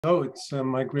So it's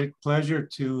my great pleasure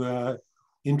to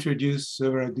introduce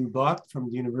Radu from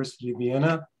the University of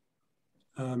Vienna.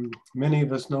 Many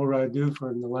of us know Radu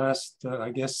for the last, I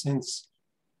guess, since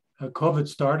COVID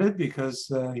started,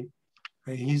 because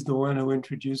he's the one who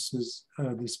introduces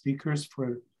the speakers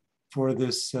for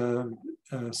this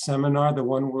seminar, the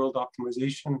One World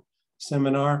Optimization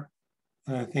Seminar.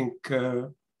 I think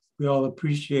we all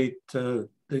appreciate the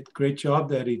great job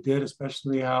that he did,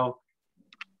 especially how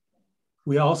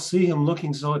we all see him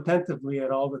looking so attentively at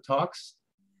all the talks,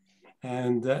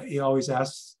 and he always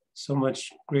asks so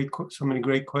many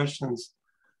great questions.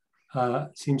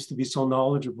 Seems to be so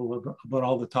knowledgeable about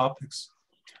all the topics.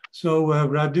 So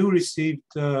Radu received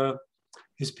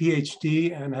his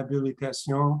PhD and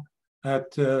habilitation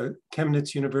at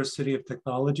Chemnitz University of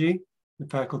Technology, the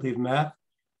Faculty of Math,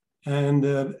 and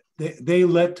they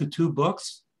led to 2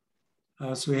 books.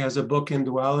 So he has a book in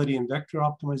duality and vector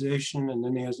optimization, and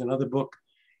then he has another book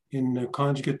in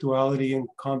conjugate duality and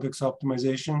convex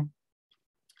optimization.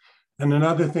 And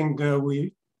another thing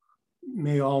we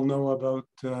may all know about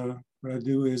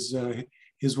Radu is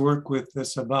his work with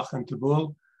Sabach and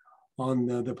Tabul on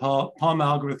the POM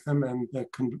algorithm and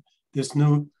this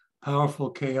new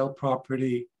powerful KL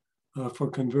property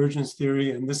for convergence theory.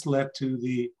 And this led to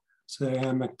the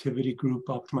SAM Activity Group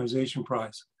Optimization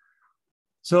Prize.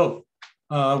 So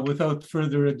without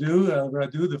further ado,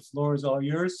 Radu, the floor is all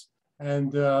yours.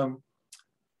 And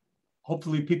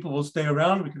hopefully people will stay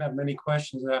around. We can have many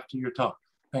questions after your talk.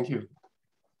 Thank you.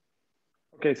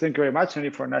 Okay, thank you very much,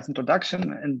 Henry, for a nice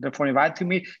introduction and for inviting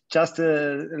me. Just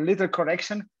a little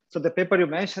correction. So the paper you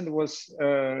mentioned was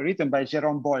written by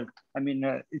Jerome Bolt. I mean,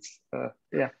 it's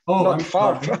not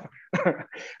far.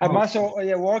 I'm also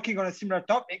working on a similar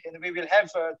topic, and we will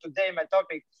have today my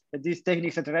topic, these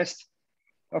techniques at rest.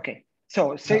 Okay.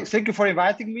 So thank you for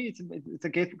inviting me. It's a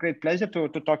great pleasure to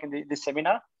talk in this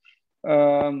seminar.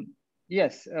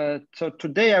 Yes, so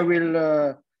today I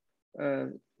will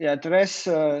address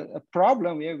a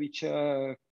problem here which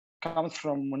comes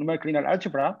from numerical linear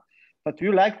algebra, but we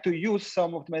like to use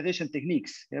some optimization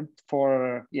techniques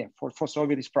for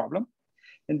solving this problem.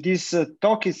 And this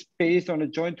talk is based on a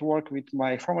joint work with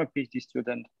my former PhD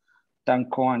student,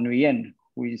 Ioan,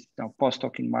 who is now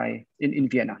postdoc in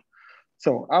Vienna.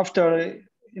 So after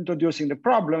introducing the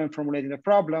problem and formulating the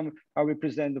problem, I will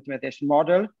present the optimization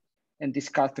model and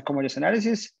discuss the convergence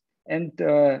analysis. And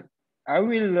I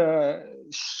will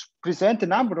present a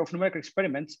number of numerical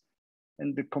experiments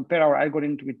and compare our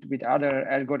algorithm with other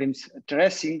algorithms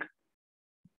addressing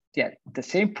the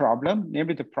same problem,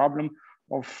 namely the problem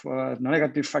of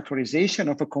non-negative factorization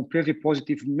of a completely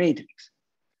positive matrix.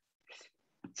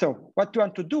 So what we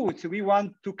want to do is we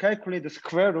want to calculate the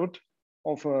square root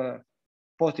of a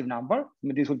positive number. I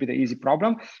mean, this would be the easy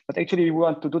problem, but actually we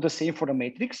want to do the same for the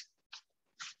matrix.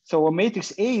 So a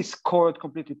matrix A is scored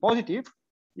completely positive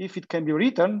if it can be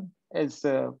written as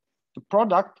the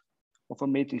product of a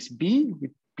matrix B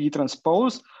with B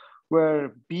transpose,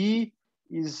 where B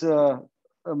is a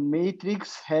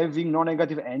matrix having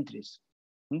non-negative entries.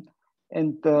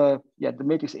 And the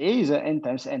matrix A is an n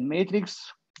times n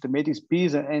matrix. The matrix B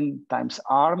is an n times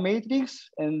R matrix,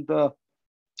 and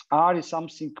R is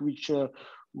something which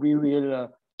we will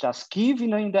just give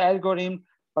in the algorithm,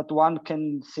 but one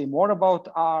can say more about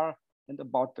R and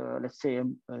about, let's say,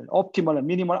 optimal and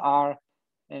minimal R.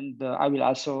 And I will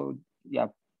also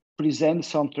present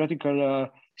some theoretical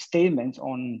statements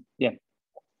on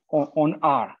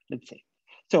R, let's say.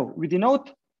 So we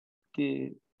denote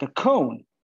the cone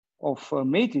of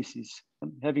matrices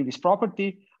having this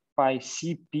property by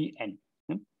CPN.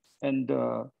 And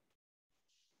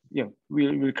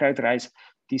we'll characterize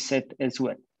this set as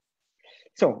well.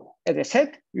 So as I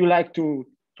said, we like to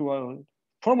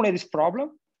formulate this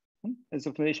problem as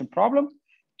an optimization problem,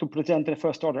 to present a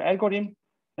first order algorithm,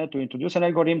 to introduce an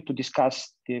algorithm, to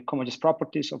discuss the convergence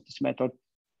properties of this method,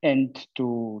 and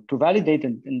to validate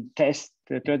and test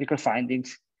the theoretical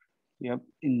findings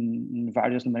in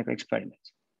various numerical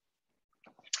experiments.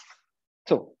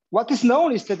 So what is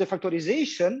known is that the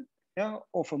factorization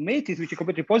of a matrix which is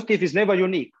completely positive is never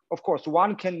unique. Of course,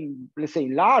 one can, let's say,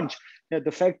 enlarge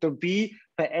the factor B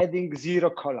by adding 0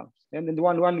 columns. And then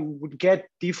one would get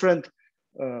different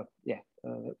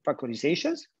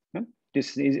factorizations.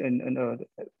 This is a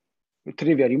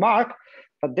trivial remark.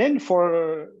 But then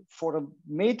for a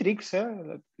matrix,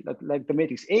 like the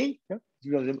matrix A,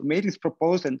 the matrix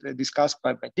proposed and discussed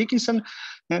by Dickinson,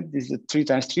 this is a 3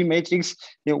 times 3 matrix.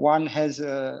 One has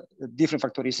different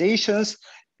factorizations.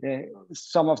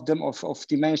 Some of them of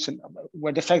dimension,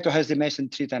 where the factor has dimension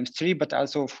 3 times 3, but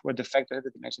also where the factor has the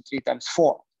dimension 3 times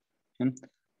 4.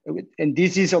 and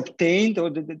this is obtained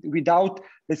without,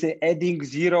 let's say, adding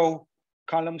 0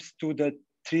 columns to the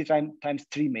 3 times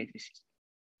 3 matrices.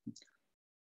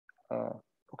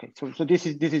 Okay, so this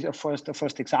is a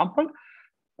first example.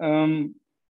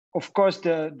 Of course,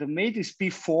 the matrix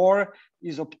P4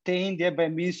 is obtained there by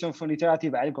means of an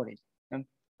iterative algorithm. And,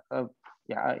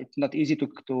 yeah, it's not easy to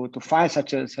find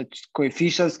such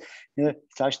coefficients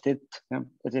such that,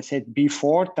 as I said,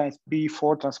 B4 times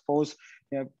B4 transpose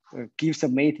gives a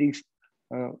matrix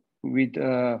with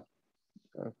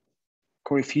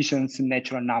coefficients in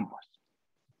natural numbers.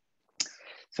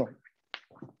 So,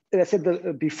 as I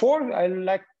said before, I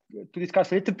like to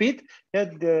discuss a little bit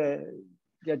that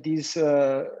this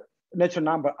natural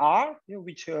number R,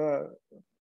 which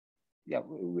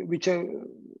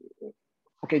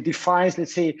okay, defines,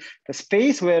 let's say, the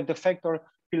space where the factor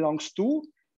belongs to.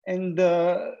 And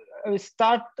I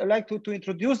like to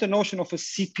introduce the notion of a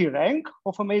CP rank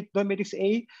of the matrix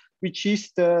A, which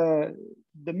is the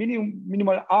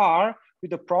minimal R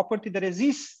with the property that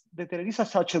there is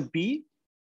such a B,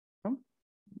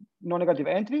 non-negative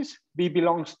entries. B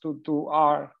belongs to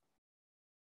R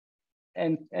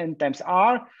n times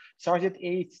R, such that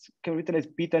A can be written as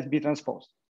B times B transpose.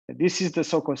 This is the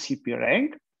so-called CP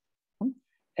rank.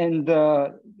 And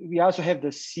we also have the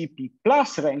CP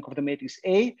plus rank of the matrix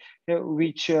A,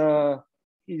 which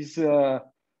is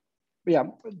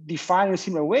defined in a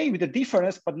similar way with a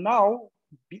difference, but now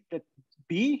that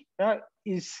B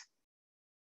is,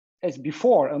 as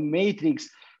before, a matrix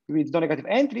with non-negative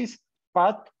entries,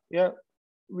 but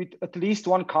with at least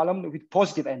one column with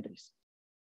positive entries.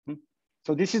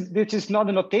 So this is not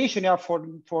a notation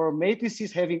for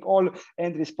matrices having all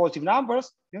entries positive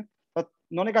numbers, but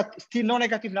still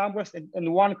non-negative numbers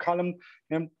and one column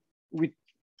with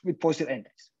positive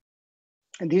entries.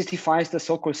 And this defines the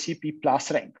so-called CP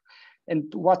plus rank.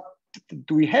 And what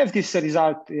do we have this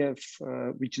result,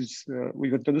 which is we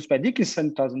were introduced by Dickinson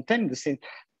in 2010, the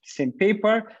same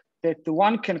paper, that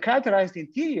one can characterize the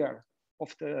interior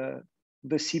of the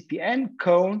CPN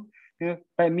cone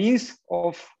by means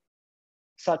of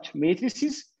such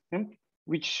matrices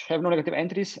which have non-negative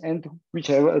entries and which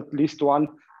have at least one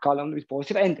column with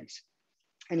positive entries.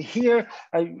 And here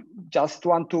I just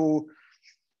want to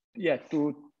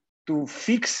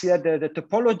fix the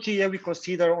topology we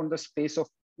consider on the space of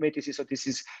matrices. So this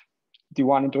is the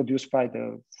one introduced by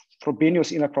the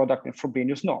Frobenius inner product and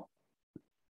Frobenius norm.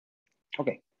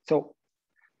 Okay, so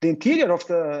the interior of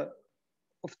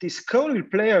this cone will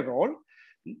play a role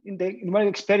in the numerical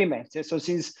experiments. So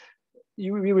since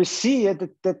we will see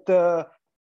that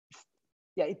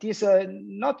it is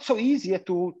not so easy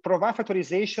to provide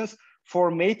factorizations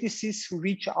for matrices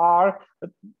which are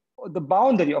the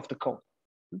boundary of the cone.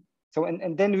 So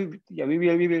and then we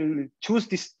will choose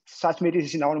such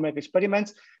matrices in our numerical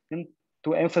experiments and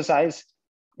to emphasize,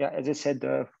 as I said,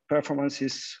 the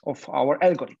performances of our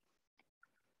algorithm.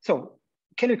 So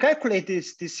can we calculate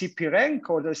this CP rank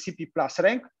or the CP plus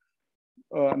rank?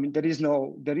 I mean, there is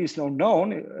no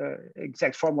known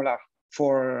exact formula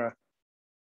for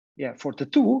the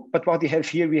two, but what we have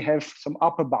here, we have some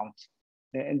upper bounds,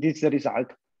 and this is the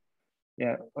result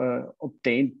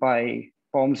obtained by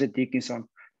Holmes and Dickinson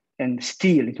and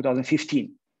Steele in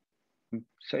 2015.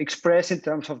 So expressed in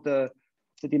terms of the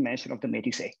dimension of the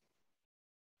matrix A.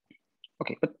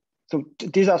 Okay, but so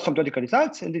these are some theoretical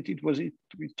results, and it was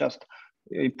just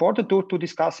important to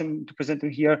discuss and to present them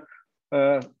here.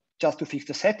 Just to fix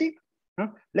the setting.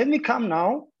 Let me come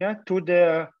now to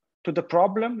the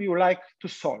problem we would like to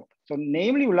solve. So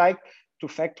namely, we would like to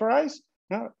factorize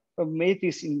a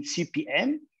matrix in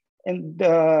CPN. And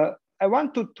I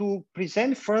want to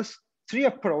present first 3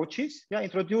 approaches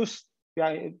introduced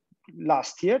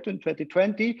last year, in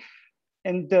 2020.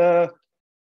 And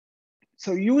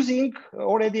so using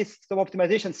already some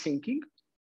optimization thinking.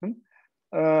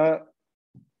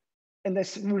 And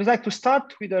we would like to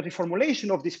start with a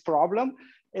reformulation of this problem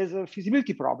as a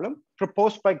feasibility problem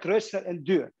proposed by Grösser and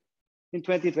Dürr in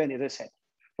 2020, as I said.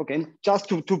 Okay, and just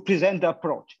to present the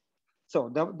approach. So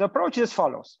the approach is as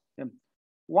follows.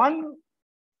 One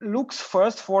looks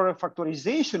first for a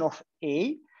factorization of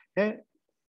A,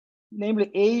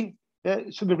 namely A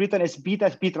should be written as B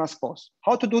times B transpose.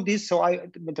 How to do this? So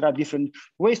there are different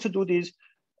ways to do this.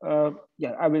 I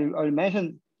will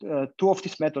mention 2 of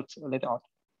these methods later on.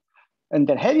 And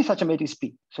then having such a matrix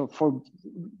B. So for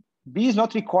B is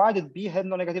not required that B had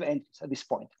no negative entries at this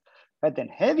point. But then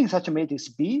having such a matrix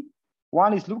B,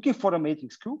 one is looking for a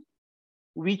matrix Q,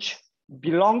 which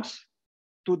belongs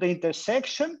to the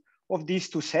intersection of these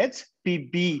 2 sets,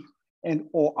 PB and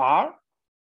OR.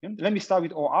 Let me start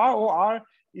with OR. OR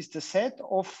is the set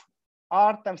of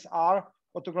R times R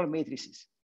orthogonal matrices.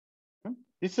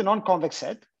 this is a non-convex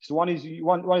set. So one is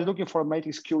looking for a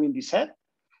matrix Q in this set,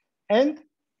 and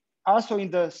also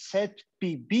in the set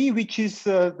PB, which is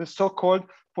the so-called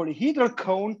polyhedral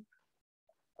cone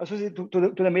associated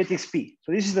to the matrix P.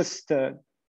 So this is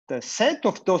the set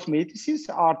of those matrices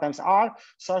R times R,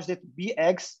 such that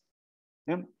Bx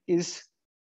is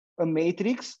a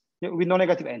matrix with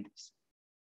non-negative entries.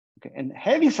 Okay, and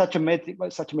having such a matrix,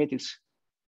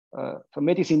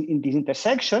 in this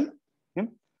intersection,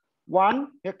 one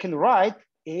can write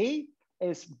A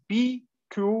as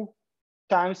BQ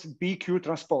times BQ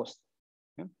transpose,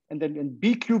 and then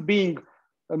BQ being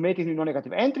a matrix with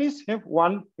non-negative entries,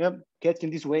 one gets in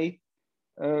this way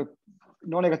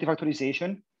non-negative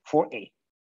factorization for A.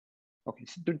 Okay,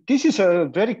 so this is a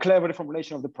very clever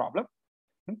reformulation of the problem.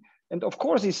 And of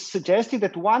course, it's suggested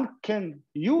that one can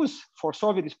use for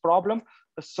solving this problem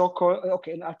a so-called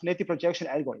an alternative projection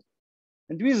algorithm.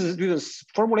 And this was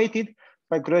formulated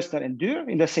by Grössner and Dürr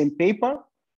in the same paper.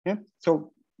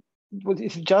 So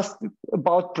it's just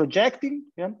about projecting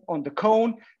on the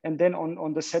cone and then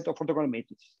on the set of orthogonal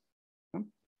matrices.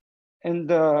 And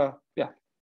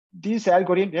this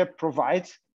algorithm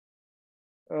provides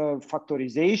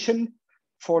factorization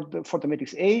for the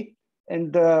matrix A.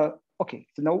 And okay,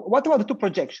 so now what about the two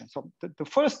projections? So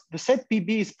the set PB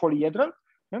is polyhedral.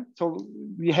 So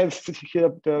we have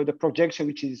here the projection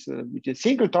which is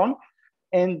singleton,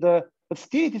 and but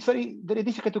still it is very, very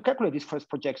difficult to calculate this first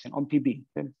projection on PB.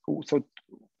 So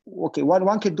okay,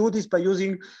 one can do this by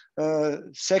using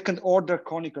second order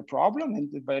conical problem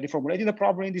and by reformulating the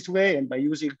problem in this way and by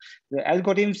using the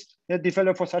algorithms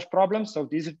developed for such problems. So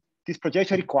this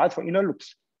projection required for inner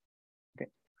loops. Okay.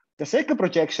 The second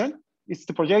projection is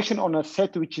the projection on a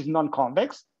set which is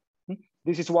non-convex.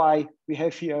 This is why we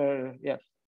have here,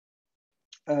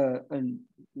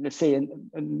 let's say a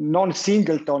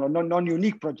non-singleton or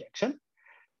non-unique projection.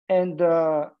 And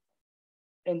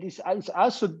it's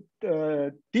also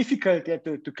difficult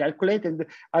to calculate. And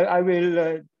I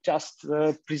will just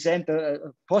present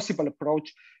a possible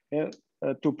approach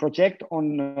to project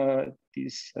on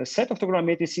this set of orthogonal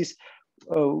matrices.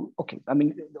 Okay, I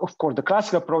mean, of course, the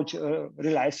classical approach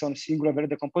relies on singular value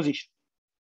decomposition.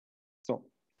 So,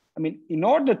 I mean, in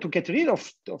order to get rid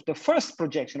of the first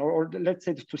projection, or let's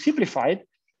say to simplify it,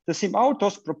 the same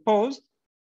authors proposed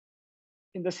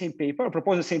in the same paper,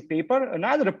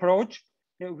 another approach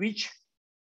which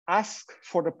asks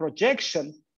for the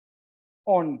projection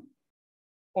on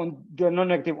the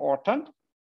non-negative orthant,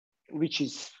 which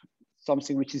is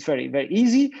something which is very, very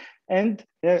easy, and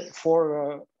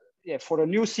for a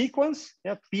new sequence,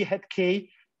 P hat K,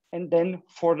 and then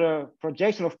for the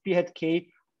projection of P hat K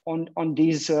on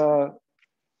this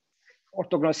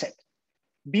orthogonal set.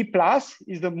 B plus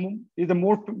is the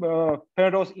Moore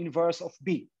Penrose inverse of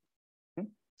B.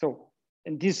 So,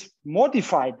 and this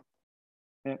modified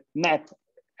map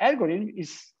algorithm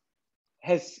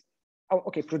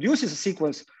produces a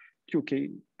sequence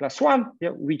QK plus 1,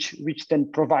 which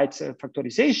then provides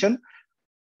factorization,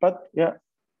 but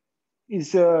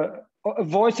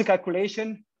avoids the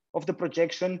calculation of the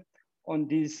projection on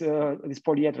this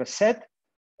polyhedral set,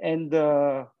 and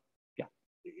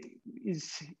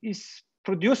is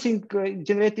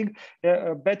generating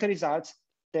better results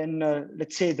than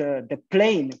let's say the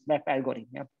plain map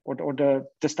algorithm, or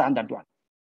the standard one.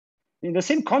 In the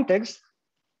same context,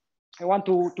 I want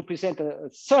to present a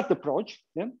third approach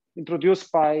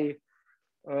introduced by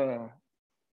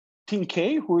Tim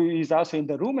Kay, who is also in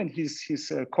the room, and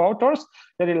his co-authors.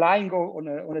 They're relying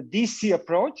on a DC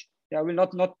approach. I will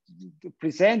not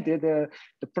present the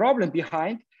problem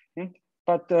behind,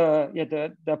 but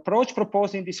the approach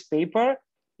proposed in this paper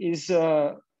is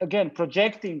again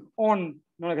projecting on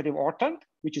non-negative orthant,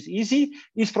 which is easy,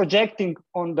 is projecting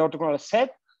on the orthogonal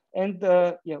set, and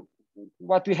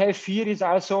what we have here is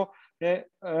also a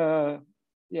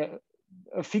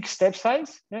fixed step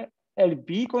size.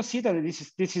 LB considered.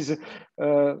 This is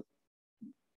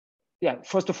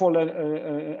first of all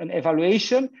an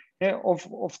evaluation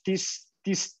of this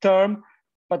term,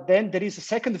 but then there is a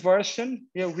second version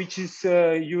which is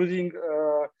using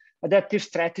adaptive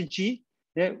strategy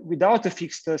without a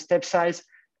fixed step size,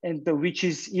 and which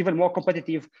is even more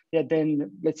competitive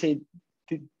than, let's say,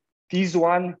 this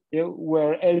one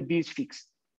where LB is fixed.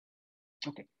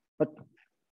 Okay, but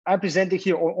I'm presenting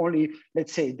here only,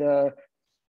 let's say, the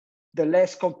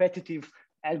less competitive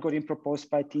algorithm proposed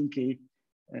by Tinke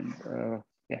and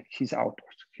his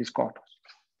co-authors.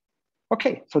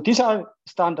 Okay, so these are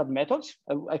standard methods.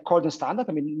 I call them standard.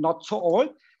 I mean, not so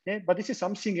old, but this is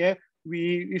something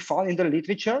we found in the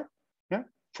literature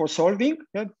for solving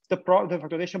the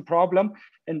factorization problem.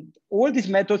 And all these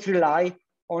methods rely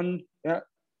on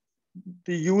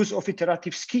the use of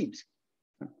iterative schemes.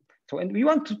 So, and we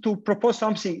want to propose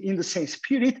something in the same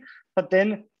spirit, but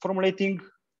then formulating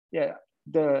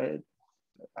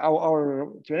our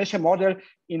generation model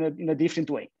in a different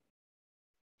way.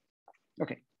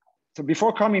 Okay, so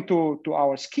before coming to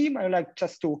our scheme, I would like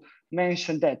just to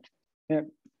mention that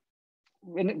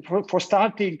for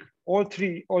starting all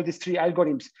these three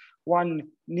algorithms, one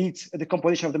needs the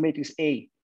composition of the matrix A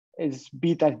is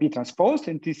B times B transpose,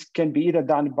 and this can be either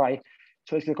done by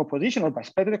choice decomposition or by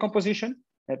spectral decomposition.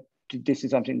 This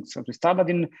is something standard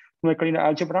in numerical linear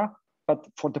algebra. But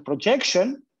for the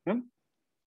projection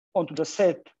onto the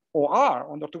set OR,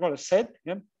 on the orthogonal set,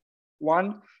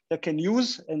 one that can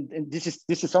use, and this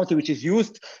is something which is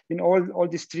used in all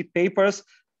these three papers,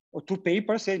 or two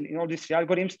papers, in all these three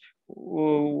algorithms.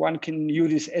 One can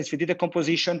use this SVD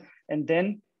decomposition, and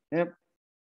then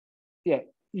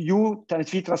U times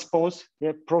V transpose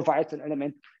provides an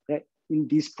element in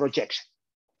this projection.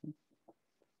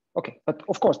 Okay, but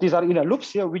of course these are inner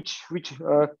loops here, which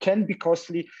can be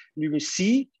costly. We will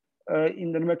see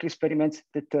in the numerical experiments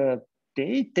that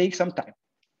they take some time.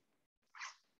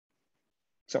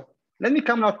 So let me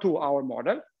come now to our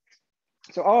model.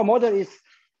 So our model is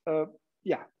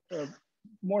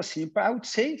more simple, I would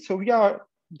say. So we are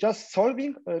just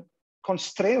solving a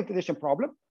constraint optimization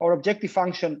problem. Our objective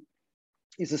function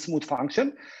is a smooth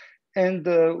function, and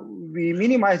we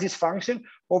minimize this function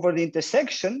over the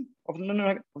intersection of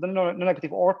the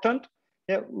non-negative orthant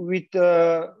with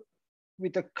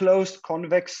a closed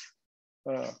convex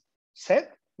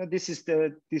set. This is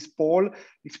this pole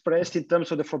expressed in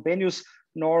terms of the Frobenius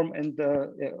norm and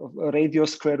the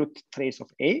radius square root trace of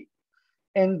A.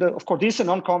 And of course, this is a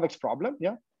non-convex problem,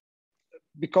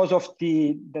 because of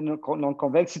the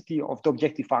non-convexity of the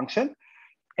objective function.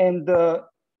 And the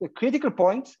critical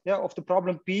points of the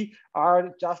problem P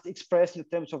are just expressed in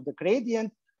terms of the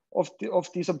gradient of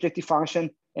this objective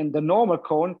function and the normal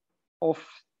cone of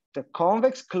the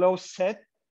convex closed set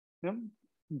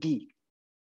D.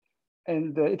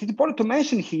 And it is important to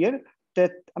mention here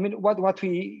that, I mean, what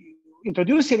we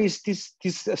introduce here is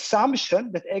this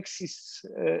assumption that X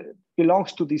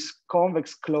belongs to this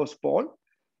convex closed pole.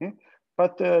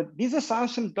 But this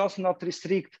assumption does not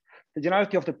restrict the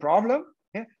generality of the problem,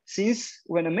 since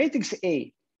when a matrix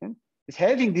A is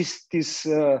having this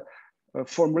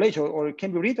formulation, or it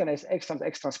can be written as X times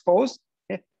X transpose,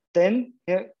 then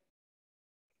the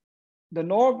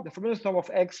Frobenius norm of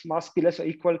X must be less or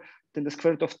equal than the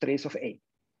square root of trace of A.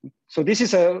 So this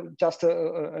is just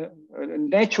a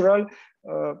natural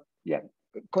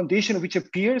condition which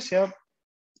appears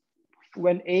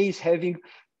when A is having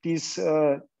this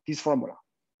formula.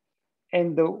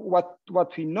 And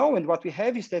what we know and what we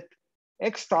have is that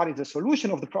X star is the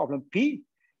solution of the problem P,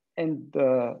 and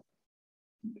the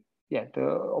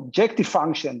objective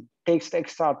function takes the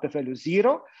X star the value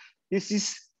 0. This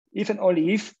is if and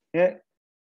only if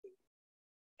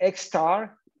X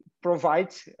star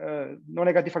provides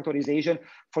non-negative factorization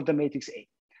for the matrix A. I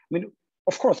mean,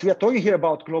 of course, we are talking here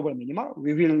about global minima.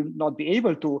 We will not be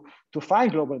able to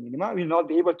find global minima. We will not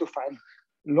be able to find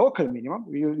local minima.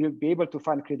 We will be able to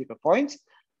find critical points.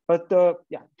 But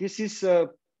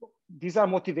these are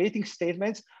motivating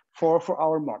statements for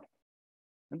our model.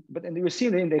 And you will see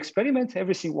in the experiment,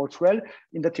 everything works well.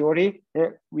 In the theory,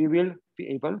 we will be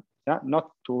able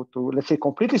not to let's say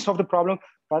completely solve the problem,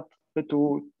 but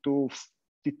to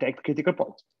detect critical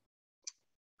points.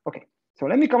 Okay, so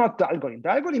let me come up to the algorithm. The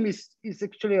algorithm is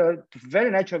actually a very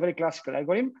natural, very classical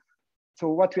algorithm. So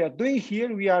what we are doing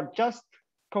here, we are just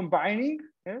combining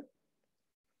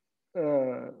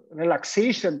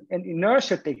relaxation and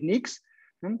inertia techniques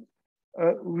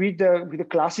with the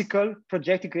classical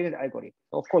projective gradient algorithm.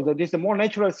 Of course, that is the more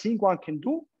natural thing one can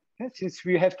do, since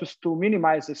we have to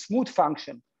minimize the smooth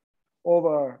function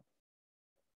over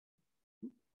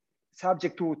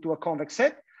subject to a convex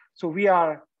set. So we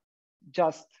are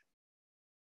just,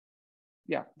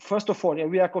 first of all,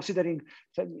 we are considering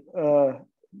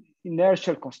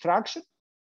inertial construction,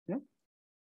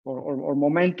 or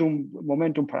momentum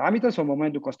parameters, or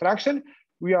momentum construction.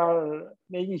 We are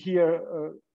making here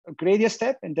a gradient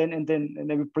step, and then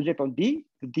we project on D.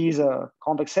 The D is a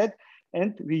convex set,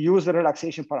 and we use the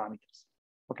relaxation parameters.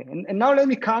 Okay, and now let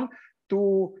me come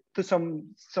to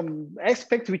some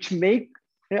aspects which make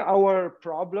our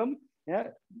problem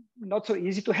not so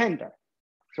easy to handle.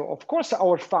 So of course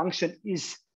our function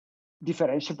is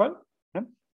differentiable,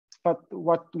 but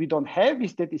what we don't have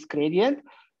is that its gradient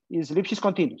is Lipschitz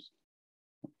continuous.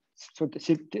 So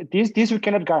this we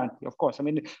cannot guarantee, of course. I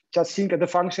mean, just think of the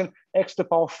function x to the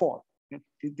power 4.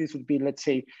 This would be, let's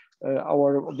say,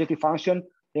 our objective function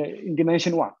in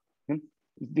dimension 1.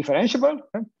 Differentiable,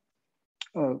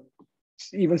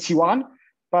 even C1,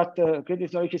 but gradient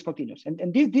is not Lipschitz continuous.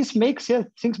 And this makes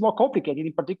things more complicated,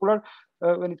 in particular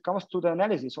when it comes to the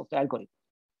analysis of the algorithm.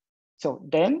 So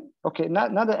then, okay,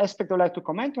 another aspect I'd like to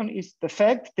comment on is the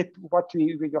fact that what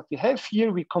we have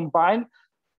here, we combine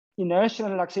inertial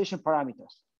and relaxation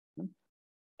parameters.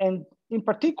 And in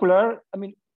particular, I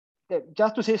mean,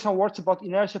 just to say some words about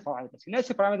inertial parameters.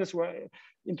 Inertial parameters were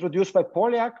introduced by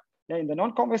Polyak in the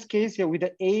non-convex case with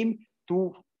the aim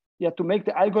to make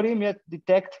the algorithm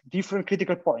detect different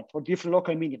critical points or different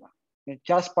local minima,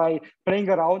 just by playing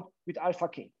around with alpha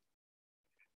k.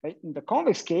 Right? In the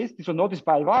convex case, this was noticed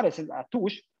by Alvarez and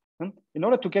Atouche. In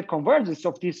order to get convergence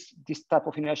of this type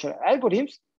of inertial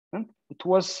algorithms, it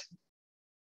was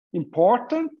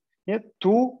important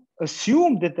to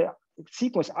assume that the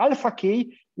sequence alpha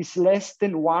k is less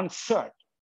than 1/3.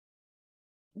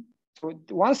 So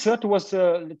 1/3 was,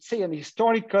 let's say, an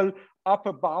historical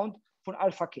upper bound for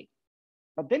alpha k.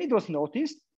 But then it was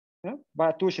noticed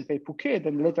by Atouche and Pouquet,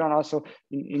 and later on also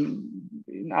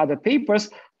in other papers,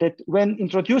 that when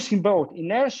introducing both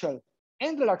inertial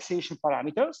and relaxation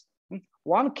parameters,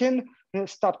 one can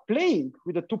start playing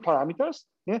with the two parameters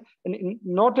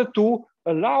in order to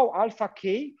allow alpha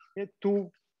k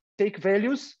to take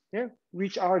values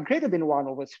which are greater than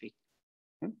 1/3.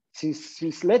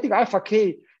 Since letting alpha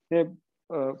k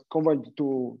convert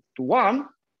to 1,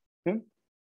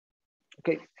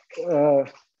 okay,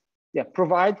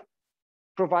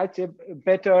 provides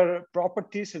better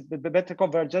properties, better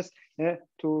convergence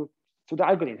to the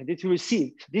algorithm. This you will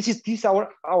see. This is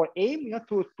our aim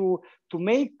to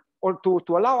make or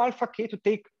to allow alpha k to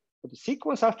take the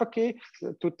sequence alpha k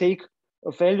to take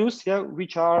values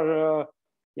which are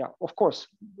of course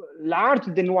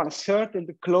larger than 1/3 and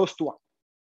close to 1.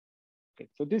 Okay,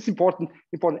 so this is important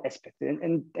aspect.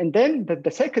 And then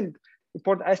the second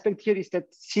important aspect here is that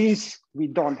since we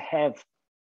don't have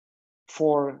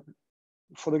for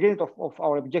the gradient of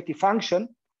our objective function,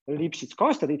 Lipschitz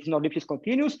constant, it is not Lipschitz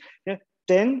continuous,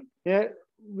 then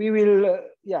we will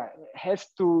have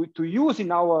to use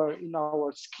in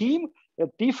our scheme a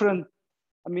different,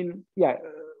 I mean,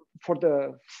 for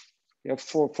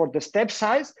the step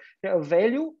size, a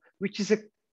value which is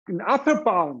an upper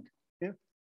bound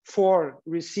for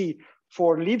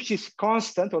Lipschitz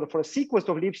constant or for a sequence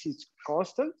of Lipschitz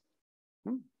constant,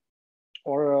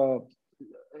 or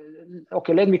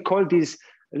okay, let me call this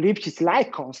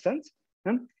Lipschitz-like constant,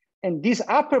 and this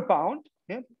upper bound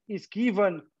is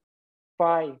given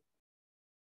by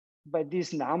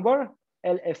this number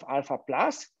LF alpha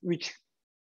plus, which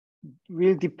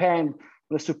will depend on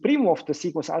the supreme of the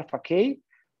sequence alpha k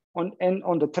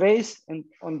on the trace and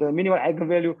on the minimal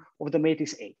eigenvalue of the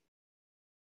matrix A.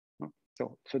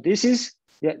 So this is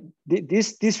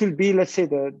this will be, let's say,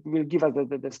 will give us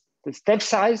the step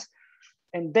size,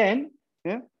 and then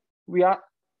we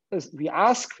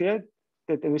ask that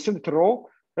the assumed rho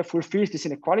fulfills this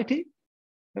inequality,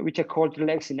 which I called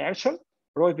relaxed inertial.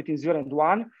 Rho is between 0 and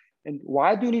 1. And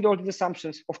why do you need all these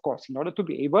assumptions? Of course, in order to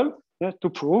be able to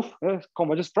prove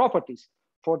convergence properties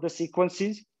for the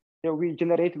sequences that we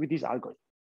generate with this algorithm.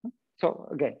 So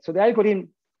again, so the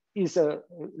algorithm is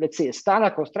let's say a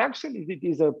standard construction. It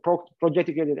is a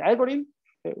projective gradient algorithm,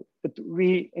 but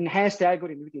we enhance the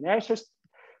algorithm with inertials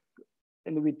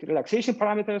and with relaxation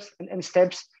parameters and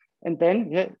steps, and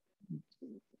then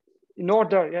in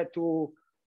order to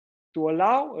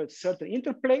allow a certain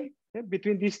interplay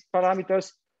between these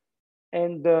parameters,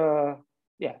 and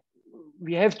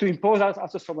we have to impose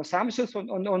also some assumptions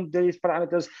on these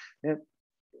parameters,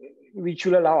 which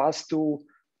will allow us to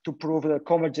prove the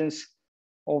convergence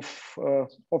of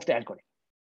the algorithm.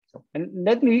 So, and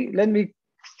let me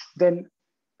then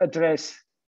address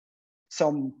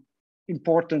some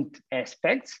important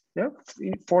aspects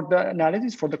for the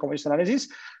analysis, for the convergence analysis.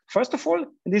 First of all,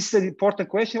 this is an important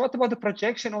question: what about the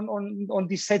projection on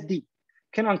this set D?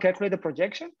 Can one calculate the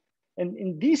projection? And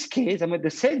in this case, I mean, the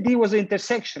set D was an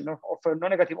intersection of a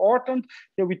non-negative orthont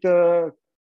with a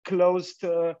closed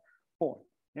pole.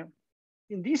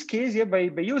 In this case, by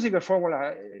using a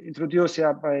formula introduced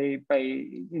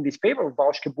in this paper of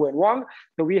Bauschke, Bu, and Wang,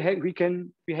 so we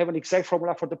have an exact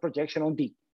formula for the projection on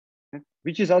D,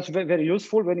 which is also very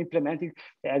useful when implementing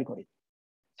the algorithm.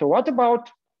 So what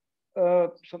about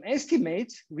some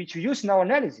estimates which we use in our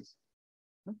analysis?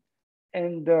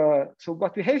 And so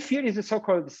what we have here is the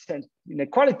so-called descent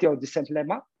inequality or descent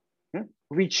lemma,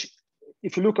 which,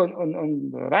 if you look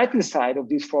on the right-hand side of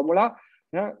this formula,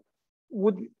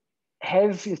 would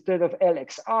have, instead of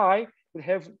LXI, would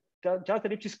have just the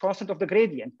Lipschitz constant of the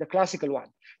gradient, the classical one.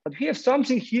 But we have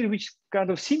something here which kind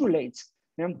of simulates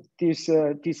this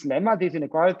lemma, this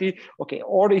inequality. Okay,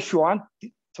 or if you want,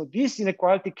 So this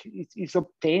inequality is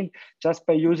obtained just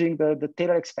by using the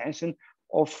Taylor expansion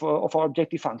of our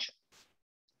objective function.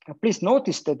 Please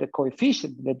notice that the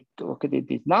coefficient, that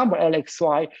this number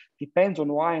Lxy depends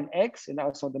on y and x, and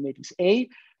also on the matrix A,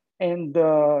 and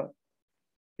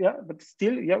yeah, but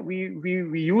still, yeah,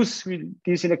 we use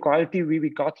this inequality we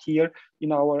got here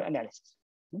in our analysis.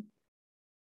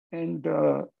 And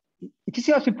it is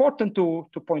also important to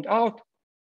point out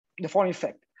the following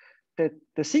fact, that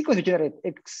the sequence we generate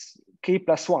xk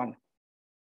plus 1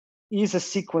 is a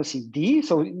sequence in D,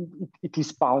 so it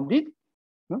is bounded,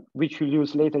 which we'll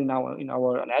use later in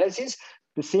our analysis.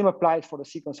 The same applies for the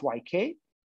sequence yk,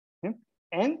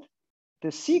 and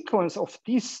the sequence of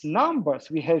these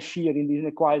numbers we have here in the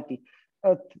inequality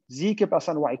at zk plus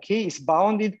 1 yk is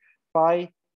bounded by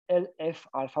LF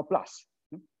alpha plus.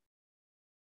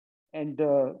 And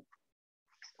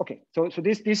okay, so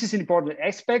this is an important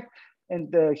aspect,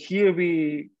 and here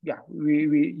we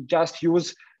just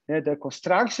use the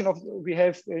construction of we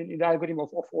have in the algorithm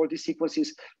of all these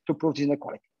sequences to prove this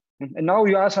inequality. And now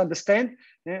you also understand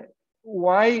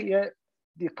why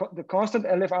the constant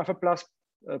LF alpha plus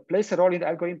plays a role in the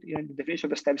algorithm in the definition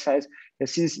of the step size,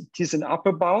 since it is an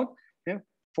upper bound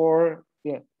for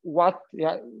what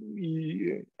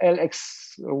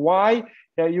Lxy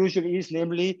usually is,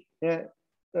 namely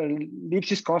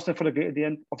Lipschitz constant for the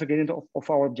gradient of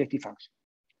our objective function.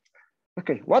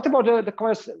 Okay, what about the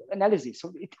converse analysis?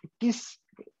 So it is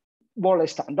more or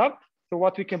less standard. So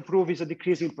what we can prove is a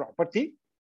decreasing property.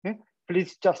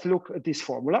 Please just look at this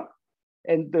formula.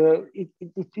 And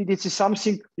it is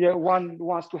something one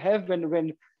wants to have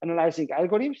when analyzing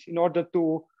algorithms in order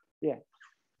to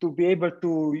be able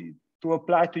to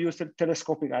apply to use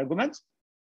telescopic arguments.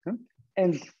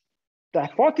 And the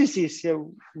hypothesis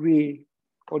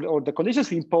or the conditions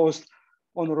we imposed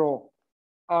on rho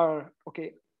are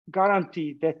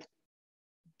guarantee that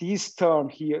this term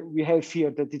here we have here,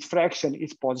 that this fraction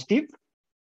is positive,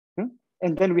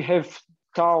 and then we have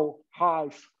tau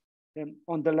half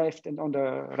on the left and on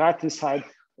the right hand side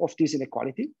of this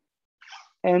inequality.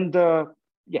 And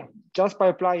just by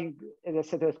applying, as I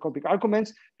said, telescopic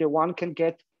arguments, one can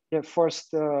get the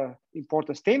first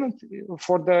important statement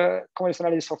for the converse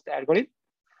analysis of the algorithm.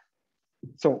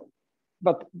 So,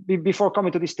 but before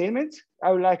coming to these statements,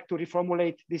 I would like to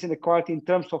reformulate this inequality in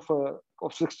terms of the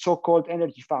so-called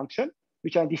energy function,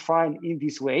 which I define in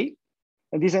this way.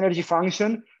 And this energy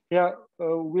function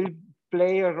will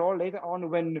play a role later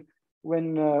on when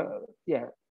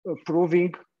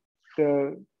proving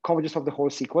the convergence of the whole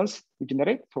sequence we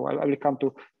generate. So I will come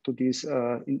to this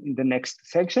in the next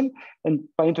section. And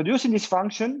by introducing this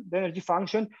function, the energy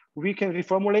function, we can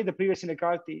reformulate the previous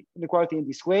inequality in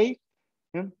this way.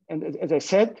 And as I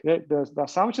said, the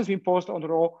assumptions we imposed on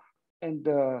rho and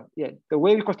the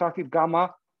way we constructed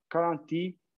gamma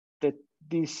guarantee that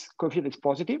this coefficient is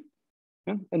positive.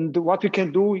 And what we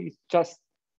can do is just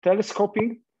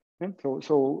telescoping. We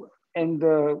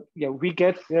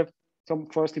get some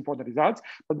first important results.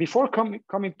 But before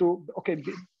coming to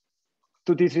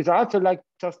these results, I'd like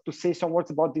just to say some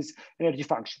words about this energy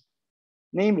function.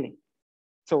 Namely,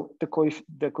 so the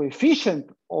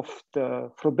coefficient of the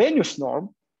Frobenius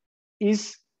norm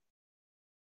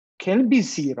can be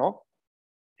 0,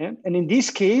 and in this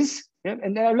case,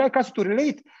 and I'd like us to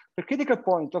relate the critical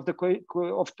point of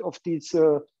this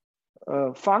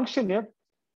function to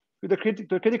the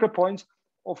critical points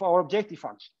of our objective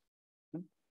function.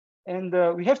 And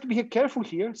we have to be careful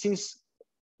here, since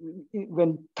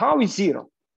when tau is 0,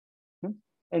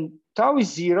 and tau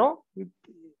is 0,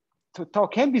 so tau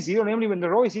can be 0, namely when the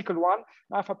rho is equal to 1,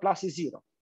 alpha plus is 0.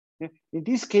 In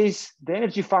this case, the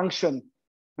energy function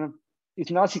is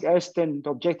nothing else than the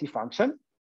objective function.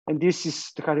 And this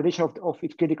is the calculation of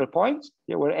its critical points,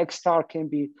 where x star can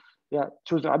be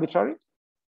chosen arbitrary.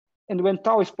 And when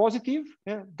tau is positive,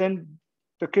 then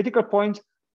the critical point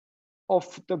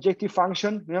of the objective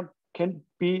function can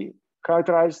be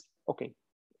characterized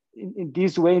in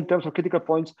this way in terms of critical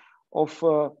points of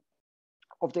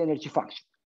the energy function.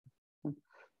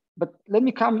 But let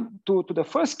me come to the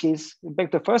first case, back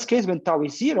to the first case when tau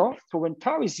is 0. So when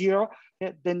tau is 0,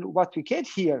 then what we get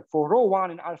here for rho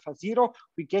 1 and alpha 0,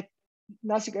 we get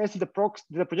nothing else than the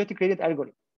projective gradient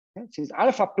algorithm. Since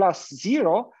alpha plus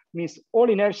 0 means all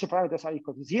inertia parameters are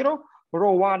equal to 0,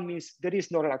 rho 1 means there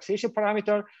is no relaxation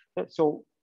parameter. So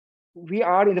we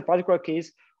are in the particular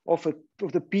case of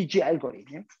the PG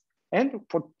algorithm. And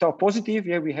for tau positive,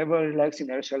 we have a relaxed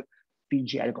inertial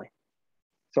PG algorithm.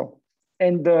 So,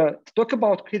 and to talk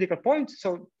about critical points,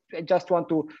 so I just want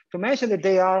to mention that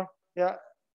they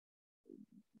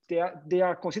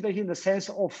are considered in the sense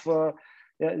of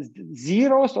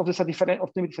zeros of the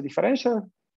differential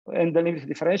and the limit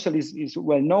differential is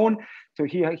well known. So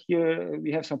here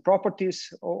we have some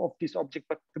properties of this object,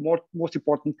 but the most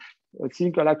important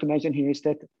thing I like to mention here is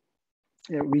that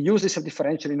we use this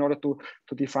differential in order to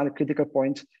define the critical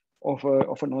points of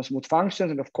a non-smooth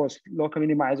function. And of course, local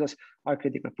minimizers are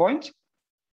critical points.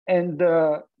 And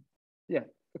yeah,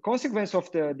 the consequence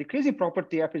of the decreasing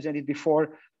property I presented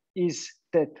before is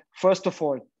that, first of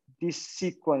all, this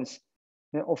sequence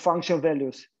of function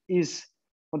values is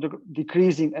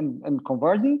decreasing and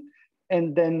converging,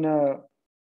 and then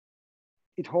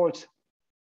it holds.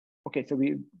 Okay, so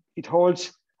it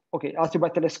holds. Okay, also by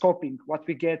telescoping, what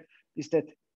we get is that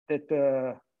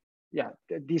yeah,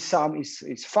 this sum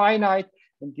is finite,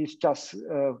 and this just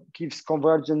gives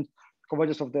convergence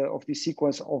of the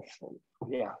sequence of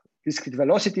discrete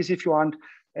velocities, if you want.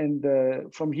 And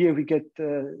from here we get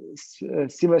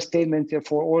similar statement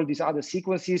for all these other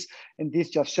sequences, and this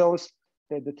just shows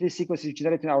that the three sequences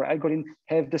generated in our algorithm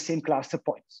have the same cluster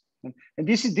points. And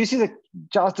this is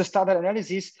just the standard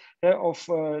analysis of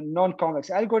non-convex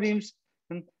algorithms.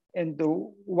 And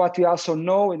what we also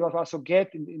know and what we also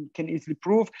get and can easily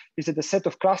prove is that the set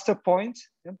of cluster points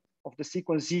of the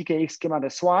sequence z k x k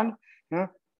minus 1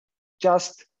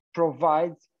 just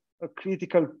provides a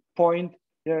critical point,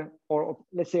 or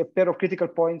let's say a pair of critical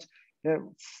points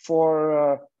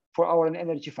for our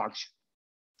energy function.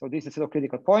 So this is a set of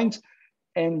critical points,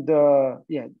 and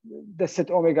yeah, the set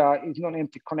omega is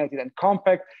non-empty, connected, and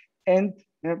compact, and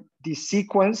this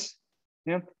sequence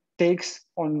takes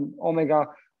on omega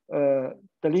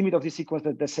the limit of the sequence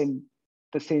at the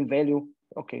same value.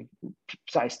 Okay,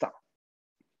 psi star.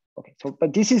 Okay, so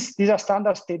but these are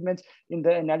standard statements in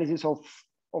the analysis of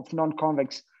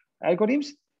non-convex algorithms,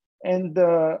 and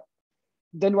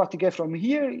then what you get from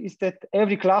here is that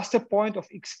every cluster point of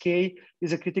xk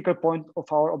is a critical point of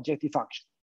our objective function.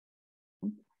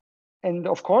 And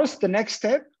of course, the next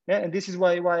step, and this is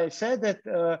why I said that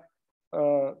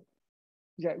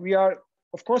yeah, we are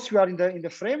in the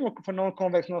framework of a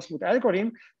non-convex non-smooth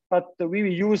algorithm, but we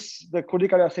will use the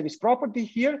Kulikov-Leibniz property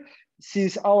here,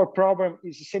 since our problem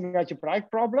is a semi-algebraic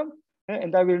problem,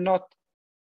 and I will not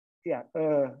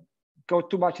go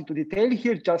too much into detail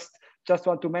here. Just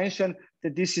want to mention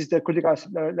that this is the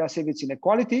Kulikov-Leibniz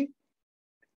inequality,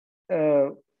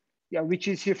 which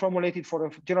is here formulated for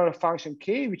a general function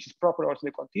k, which is proper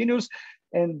ordinary continuous,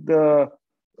 and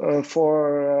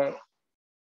for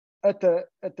at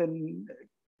an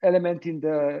element in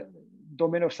the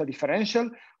domain of the differential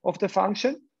of the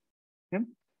function.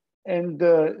 And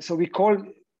so we call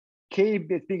k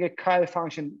being a chi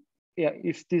function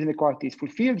if this inequality is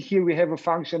fulfilled. Here we have a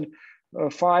function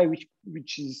phi which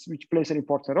plays an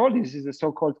important role. This is the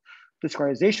so-called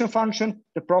Factorization function.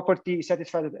 The property is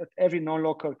satisfied at every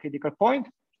non-local critical point.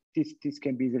 This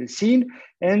can be easily seen.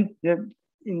 And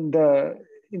in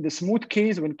the smooth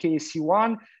case, when k is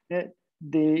C1,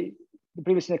 the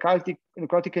previous inequality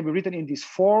can be written in this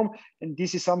form, and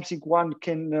this is something one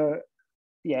can,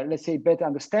 let's say, better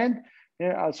understand.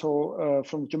 Also,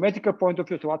 from geometrical point of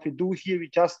view, so what we do here, we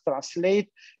just translate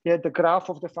the graph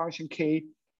of the function k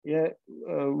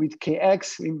with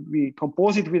kx. We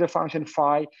compose it with the function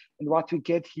phi, and what we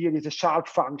get here is a sharp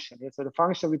function. So the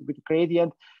function with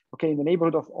gradient, okay, in the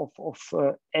neighborhood of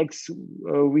x,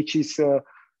 which is in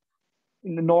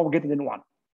the norm greater than 1.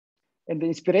 And the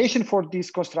inspiration for this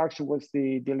construction was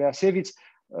the Leibniz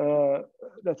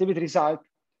result,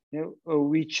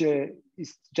 which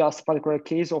is just a particular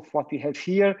case of what we have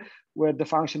here, where the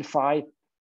function phi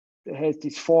has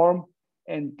this form,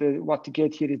 and what you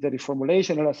get here is the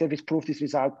reformulation. And Leibniz proved this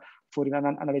result for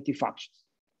analytic functions.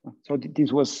 So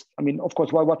this was, I mean, of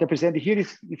course, what I presented here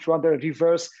is, if you want the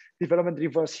development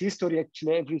reverse history,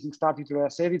 actually everything started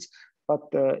with Leibniz,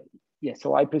 but yeah,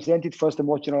 so I presented first the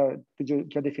more general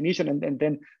definition, and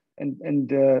then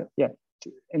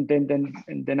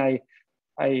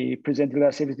I presented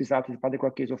the service result in a particular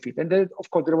case of it. And then, of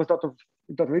course, there was a lot of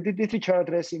literature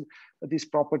addressing this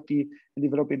property and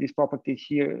developing this property.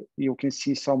 Here you can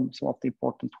see some of the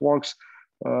important works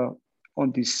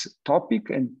on this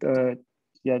topic. And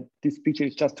yeah, this picture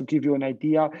is just to give you an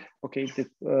idea, okay,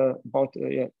 that about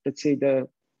let's say the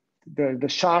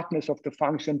sharpness of the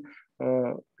function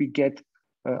we get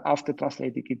after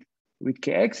translating it with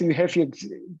kx. And we have here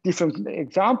different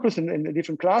examples and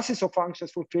different classes of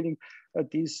functions fulfilling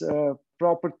this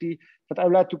property. But I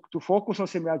would like to focus on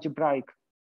semi-algebraic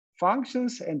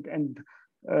functions. And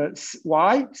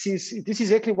why? Since this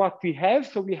is exactly what we have.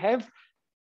 So we have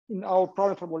in our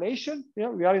problem formulation, we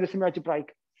are in the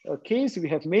semi-algebraic case. We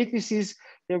have matrices.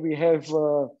 Here we have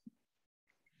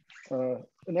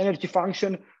an energy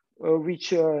function which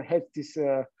has this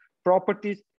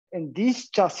properties. And this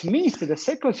just means that the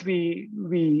sequence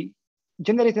we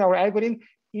generate in our algorithm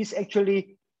is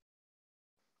actually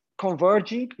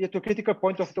converging to a critical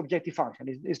point of the objective function.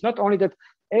 It's not only that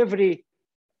every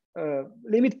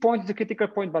limit point is a critical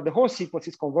point, but the whole sequence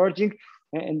is converging.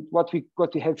 And what we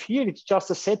have here, it's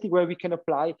just a setting where we can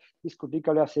apply this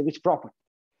critical Liouville property.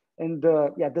 And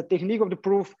yeah, the technique of the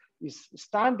proof is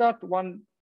standard. One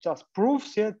just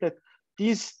proves that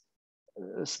this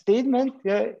statement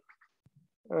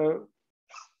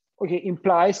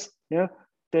implies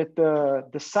that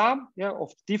the sum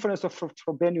of difference of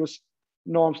Frobenius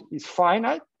norms is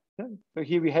finite. So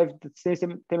here we have the same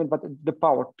statement, but the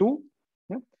power 2.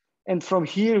 And from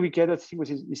here we get a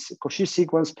sequence is Cauchy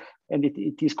sequence, and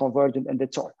it is convergent, and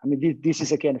that's all. I mean, this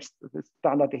is again a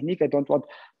standard technique. I don't want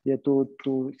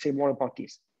to say more about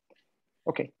this.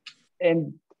 Okay,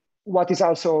 and what is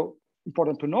also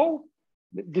important to know,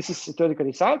 this is a theoretical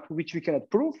result which we cannot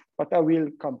prove, but I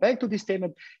will come back to this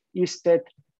statement, is that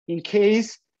in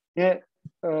case, I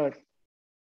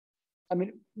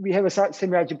mean, we have a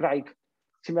semi-algebraic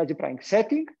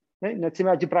setting. In a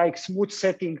semi-algebraic smooth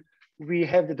setting, we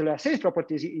have that the Liouville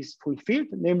property is fulfilled,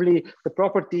 namely the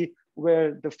property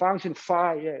where the function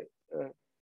phi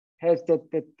has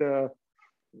that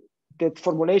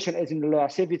formulation as in the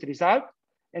Liouville result.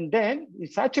 And then in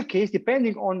such a case,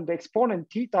 depending on the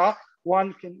exponent theta,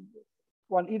 one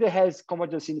either has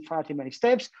convergence in infinitely many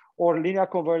steps, or linear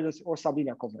convergence or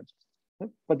sublinear convergence.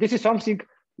 But this is something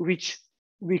which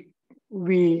we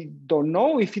don't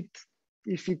know if it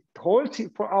holds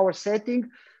for our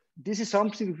setting. This is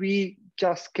something we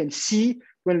just can see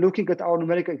when looking at our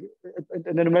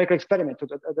numerical experiment,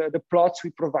 the plots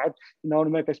we provide in our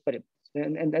numerical experiment.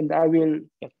 And I will,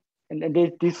 and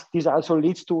this also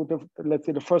leads to let's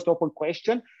say the first open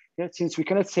question. Since we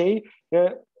cannot say,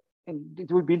 and it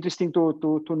would be interesting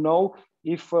to know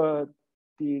if for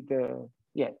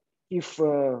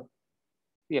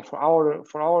our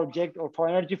object or for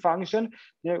energy function,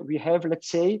 we have, let's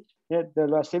say, the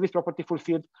Liouville property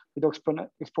fulfilled with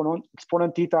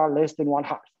exponent theta less than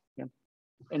 1/2.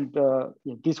 And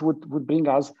this would bring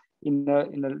us in a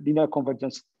linear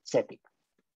convergence setting.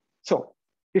 So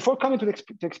before coming to the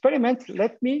experiment,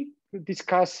 let me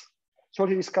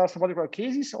shortly discuss particular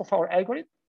cases of our algorithm.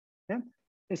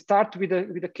 And start with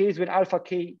the case when alpha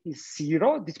k is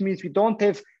 0. This means we don't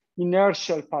have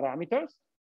inertial parameters.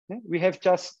 We have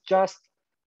just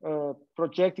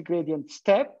projective gradient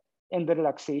step and the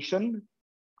relaxation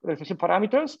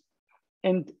parameters.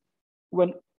 And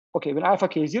when alpha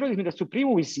k is 0, this means the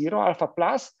supremum is 0, alpha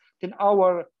plus, then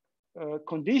our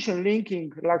condition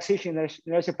linking relaxation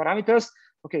inertial parameters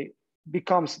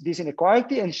becomes this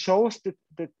inequality and shows that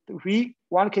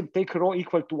one can take rho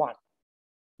equal to 1.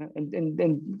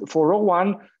 And for rho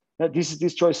 1,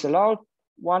 this choice allowed,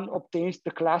 one obtains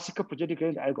the classical projective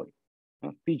gradient algorithm,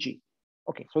 PG.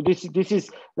 Okay, so this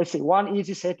is, let's say, one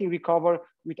easy setting we cover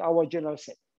with our general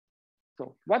set.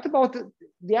 So what about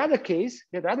the other case,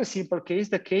 the other simple case,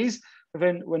 the case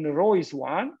when rho is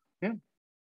 1,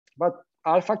 but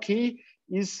alpha k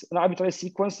is an arbitrary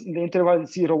sequence in the interval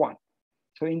 0, 1.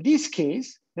 So in this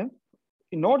case,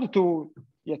 in order to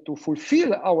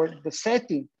fulfill the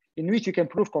setting in which you can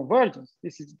prove convergence,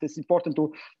 this is important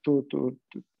to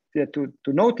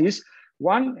notice.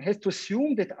 One has to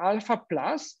assume that alpha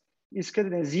plus is greater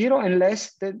than 0 and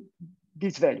less than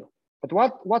this value. But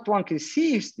what one can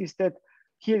see is that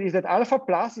here is that alpha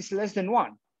plus is less than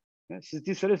 1.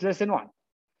 This value is less than 1.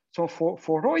 So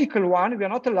for rho equal 1, we are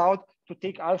not allowed to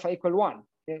take alpha equal 1.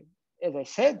 As I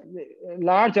said,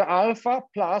 larger alpha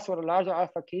plus or a larger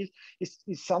alpha case is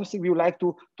something we would like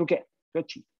to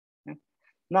achieve.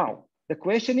 Now, the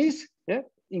question is,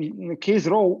 in the case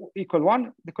rho equal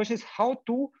 1, the question is how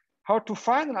to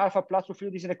find an alpha plus to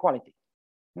fulfill this inequality.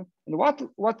 And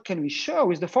what can we show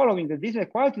is the following, that this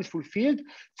inequality is fulfilled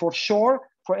for sure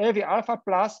for every alpha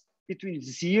plus between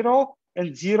 0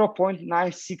 and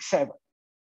 0.967.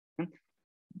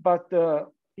 But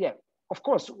of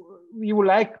course, we would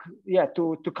like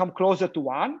to come closer to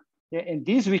 1. And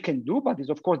this we can do, but this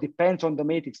of course depends on the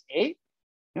matrix A.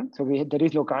 So there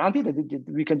is no guarantee that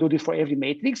we can do this for every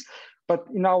matrix. But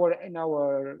in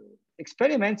our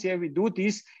experiments, we do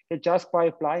this just by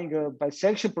applying a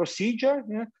bisection procedure,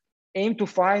 aim to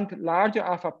find larger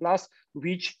alpha plus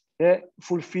which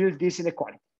fulfill this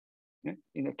inequality.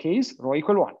 In a case rho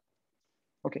equal 1.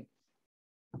 Okay.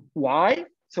 Why?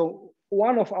 So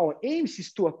one of our aims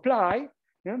is to apply,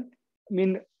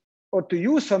 or to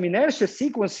use some inertial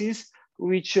sequences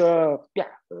which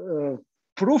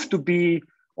prove to be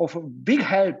of big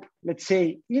help, let's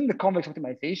say, in the convex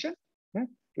optimization,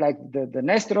 like the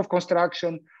Nesterov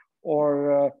construction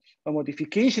or a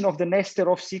modification of the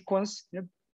Nesterov sequence,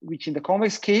 which in the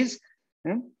convex case,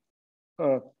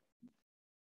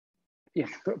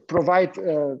 provide,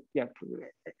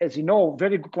 as you know,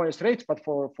 very good convergence rates, but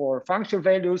for functional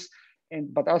values,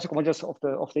 but also convergence of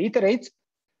the iterates.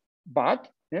 But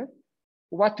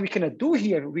what we cannot do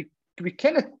here, we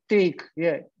cannot take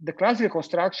the classical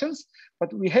constructions,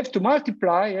 but we have to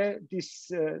multiply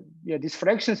these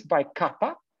fractions by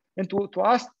kappa, and to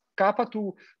ask kappa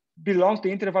to belong to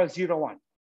interval 0, 1.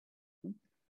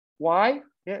 Why?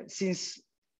 Since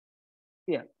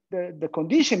the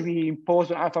condition we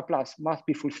impose on alpha plus must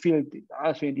be fulfilled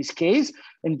also in this case,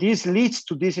 and this leads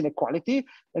to this inequality,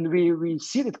 and we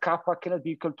see that kappa cannot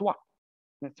be equal to 1.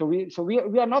 So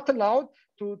we are not allowed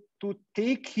to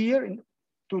take here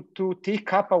to take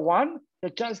kappa 1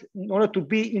 just in order to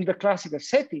be in the classical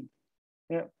setting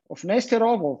of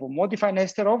Nesterov or modified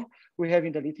Nesterov we have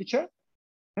in the literature.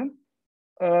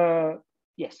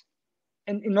 Yes.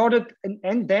 And in order,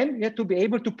 and then we have to be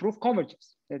able to prove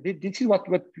convergence. This is what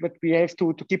we have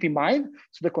to keep in mind.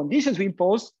 So the conditions we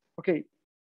impose,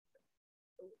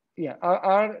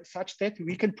 are such that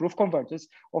we can prove convergence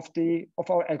of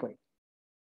our algorithm.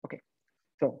 Okay,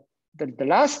 so the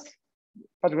last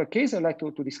particular case I'd like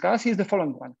to discuss is the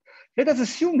following one. Let us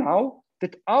assume now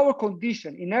that our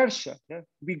condition, inertia,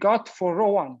 we got for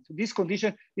rho 1. So this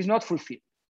condition is not fulfilled.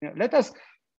 Let us,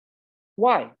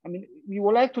 why? I mean, we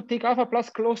would like to take alpha plus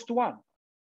close to 1.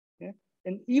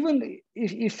 And even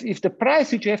if the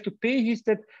price which you have to pay is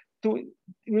that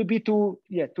will be to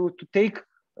take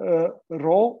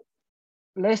rho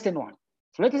less than 1.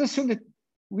 So let us assume that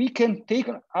we can take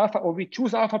alpha, or we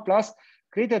choose alpha plus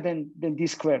greater than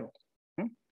this square root.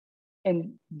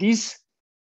 And this,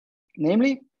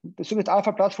 namely, assume that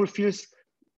alpha plus fulfills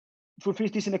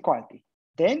this inequality.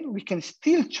 Then we can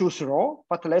still choose rho,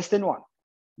 but less than 1.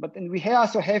 But then we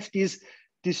also have this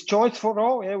choice for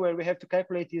rho, where we have to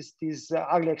calculate these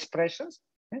ugly expressions,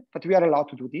 but we are allowed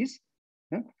to do this.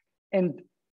 And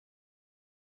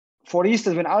for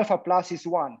instance, when alpha plus is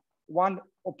 1, one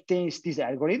obtains this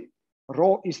algorithm.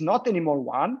 Rho is not anymore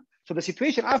 1. So the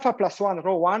situation alpha plus 1,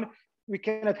 rho 1, we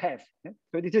cannot have.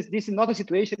 So this is not a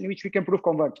situation in which we can prove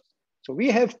convergence. So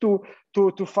we have to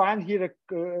find here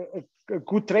a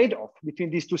good trade-off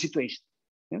between these two situations.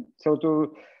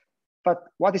 But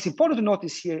what is important to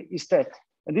notice here is that,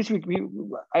 and this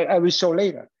I will show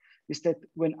later, is that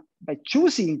by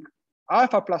choosing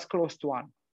alpha plus close to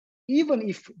 1, even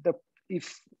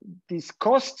if this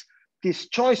costs this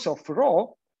choice of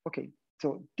rho,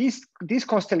 so this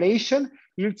constellation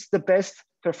yields the best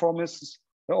performances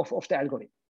of the algorithm.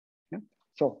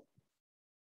 So,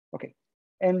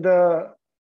 and so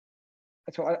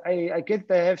I get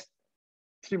I have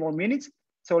 3 more minutes.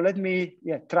 So let me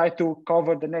try to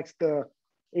cover the next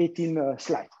 18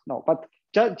 slides. No, but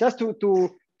just to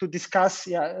discuss,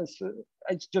 I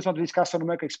just want to discuss some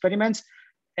numerical experiments,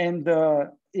 and I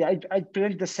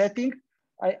present the setting.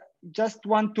 I just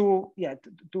want to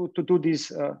do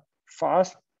this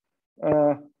fast.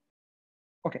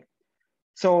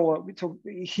 So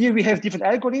here we have different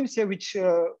algorithms here, which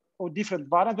or different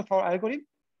variants of our algorithm,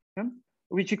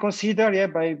 which we consider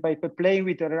by playing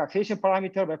with the relaxation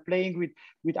parameter, by playing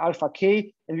with alpha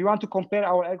k, and we want to compare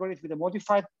our algorithm with the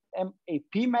modified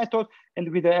MAP method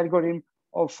and with the algorithm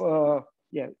of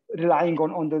relying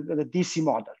on the DC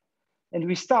model. And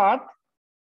we start,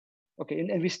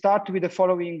 and we start with the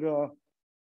following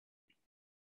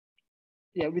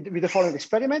with the following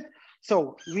experiment.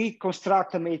 So we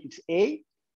construct a matrix A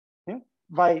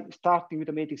by starting with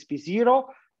the matrix P0,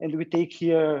 and we take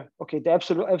here, the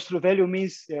absolute value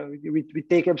means we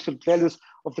take absolute values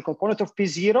of the component of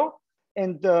P0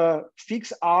 and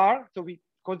fix R. So we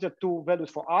consider 2 values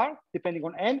for R depending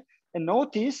on N, and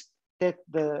notice that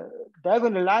the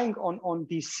diagonal relying on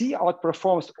DC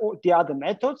outperforms all the other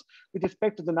methods with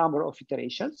respect to the number of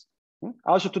iterations.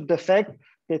 Also to the fact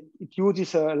that it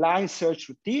uses a line search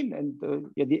routine, and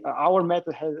our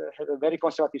method has a very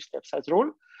conservative step size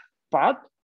rule, but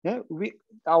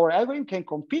our algorithm can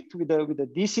compete with the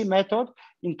DC method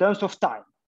in terms of time.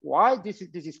 Why? This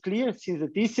is clear, since the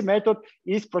DC method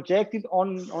is projected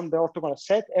on the orthogonal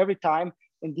set every time,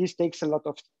 and this takes a lot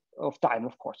of time,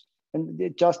 of course.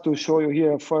 And just to show you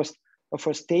here a first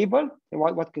table, and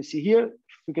what you can see here,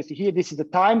 this is the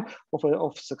time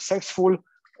of successful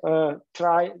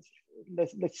try,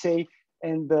 let's say,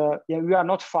 and we are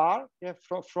not far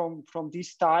from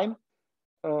this time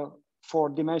for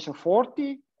dimension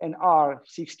 40 and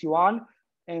R61,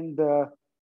 and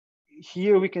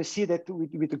here we can see that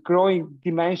with the growing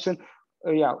dimension,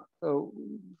 we are, I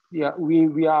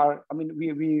mean,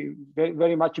 we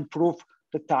very much improve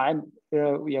the time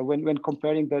when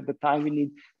comparing the time we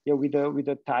need with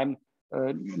the time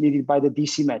needed by the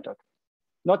DC method.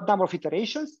 Not number of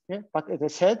iterations, but as I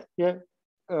said,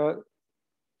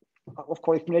 of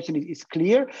course, explanation is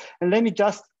clear. And let me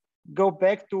just go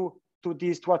back to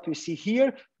this, what we see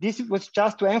here. This was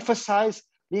just to emphasize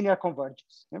linear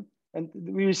convergence. And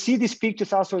we will see these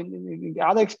pictures also in the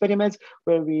other experiments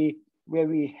where we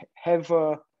have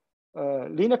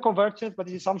linear convergence, but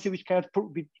this is something which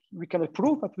we cannot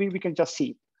prove, but we can just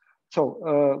see.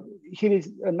 So here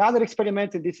is another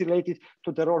experiment, and this is related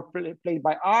to the role played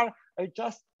by R. I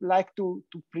just like to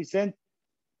present,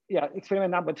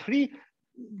 experiment number 3.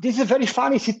 This is a very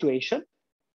funny situation,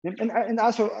 and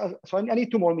also, so I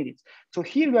need 2 more minutes. So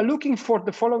here we are looking for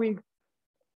the following.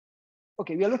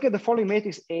 Okay, we are looking at the following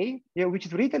matrix A, which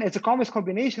is written as a convex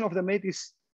combination of the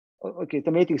matrix. Okay,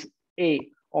 the matrix A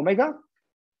omega,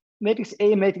 matrix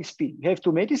A, matrix P. We have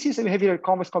 2 matrices, and we have here a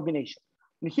convex combination.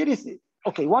 And here is,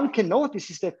 okay, one can notice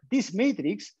is that this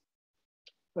matrix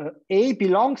A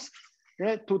belongs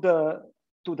to the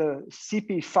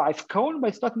CP5 cone, but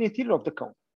it's not in the interior of the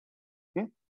cone.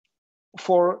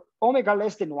 For omega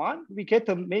less than 1, we get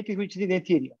a matrix which is in the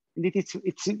interior. And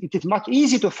it is much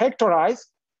easier to factorize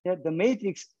the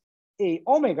matrix A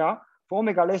omega for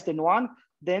omega less than 1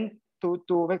 than to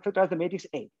factorize the matrix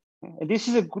A. And this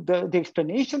is the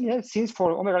explanation, since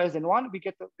for omega less than 1, we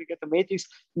get a matrix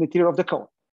in the interior of the cone.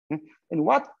 And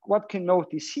what can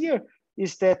notice here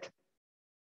is that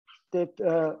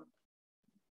the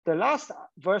last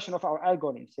version of our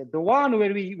algorithms, the one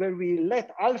where we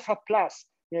let alpha plus,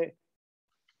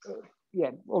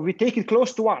 or we take it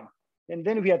close to 1, and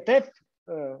then we adapt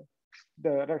the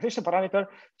relaxation parameter.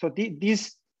 So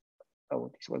this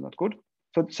was not good.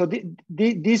 So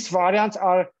these variants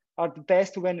are the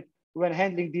best when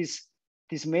handling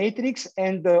this matrix,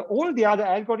 and all the other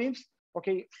algorithms,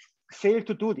 okay, fail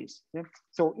to do this.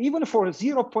 So even for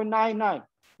 0.99,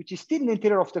 which is still in the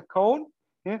interior of the cone,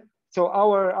 so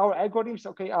our algorithms,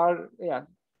 okay, are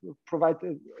provide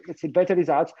let's say better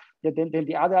results than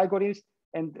the other algorithms,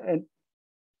 and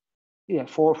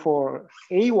for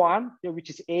A1, which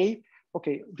is A,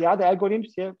 okay, the other algorithms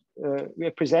we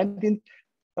are presenting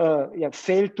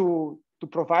fail to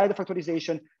provide the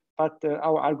factorization, but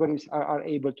our algorithms are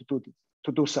able to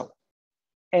do so.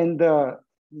 And the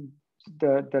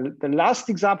last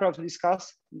example I have to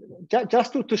discuss,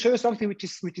 just to show you something which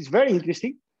is very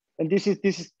interesting, and this is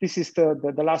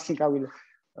the last thing I will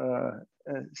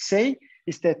say,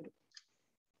 is that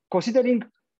considering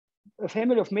a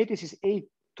family of matrices A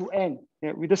to N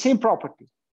with the same property,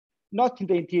 not in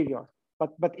the interior,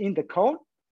 but in the cone.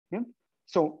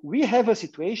 So we have a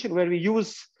situation where we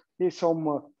use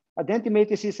some identity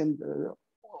matrices and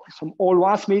some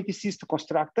all-ones matrices to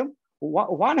construct them.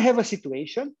 One have a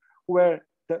situation where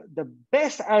the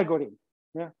best algorithm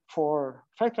for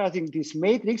factorizing this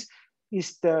matrix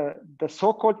is the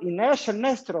so-called inertial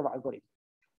Nesterov algorithm.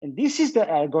 And this is the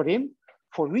algorithm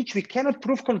for which we cannot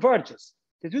prove convergence.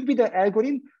 This would be the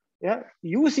algorithm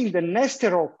using the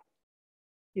Nesterov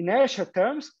inertia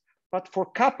terms, but for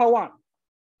kappa 1.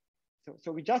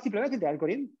 So we just implemented the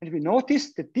algorithm, and we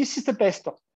noticed that this is the best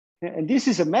one. And this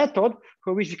is a method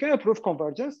for which we cannot prove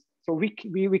convergence. So we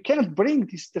cannot bring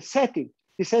this setting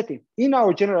in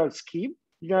our general scheme,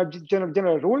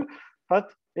 general rule,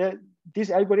 but this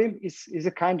algorithm is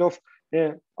a kind of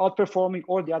outperforming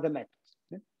all the other methods.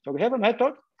 So we have a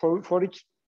method for which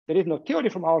there is no theory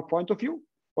from our point of view,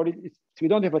 or we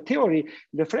don't have a theory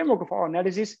in the framework of our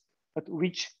analysis, but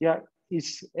which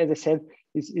is, as I said,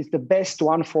 is the best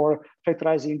one for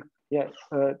factorizing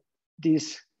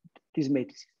these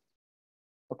matrices.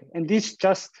 Okay, and this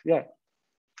just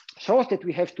shows that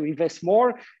we have to invest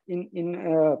more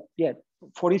in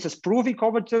for instance, proving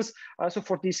convergence also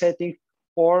for this setting,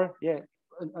 or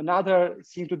another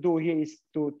thing to do here is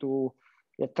to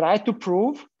try to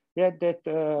prove that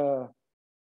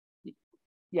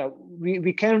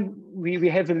we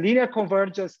have a linear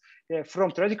convergence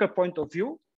from theoretical point of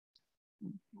view.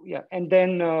 And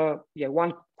then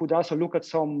one could also look at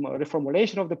some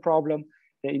reformulation of the problem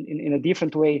in a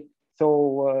different way.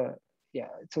 So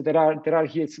so there are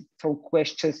here some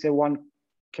questions that one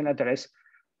can address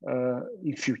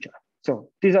in future. So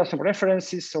these are some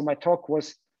references. So my talk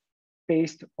was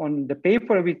based on the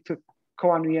paper with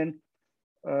Ioan,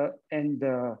 and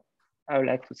I would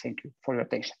like to thank you for your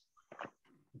attention.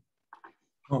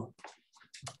 Oh,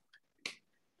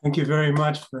 thank you very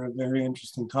much for a very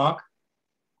interesting talk.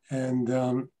 And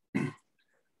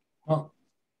well,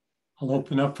 I'll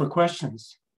open up for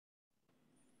questions.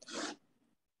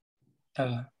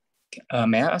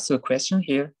 May I ask a question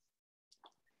here?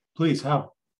 Please,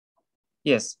 how?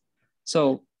 Yes.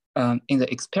 So in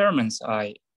the experiments,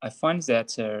 I find that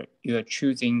you are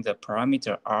choosing the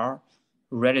parameter R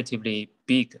relatively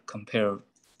big compared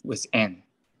with N.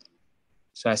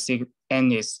 So I think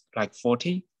N is like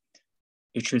 40.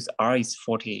 You choose R is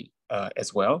 40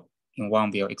 as well in one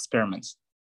of your experiments.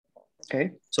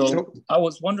 Okay. So I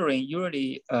was wondering,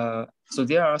 usually, so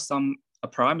there are some a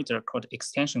parameter called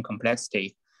extension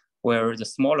complexity, where the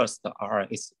smallest R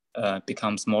is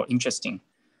becomes more interesting.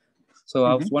 So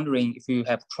I was wondering if you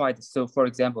have tried, so for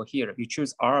example, here, you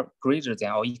choose R greater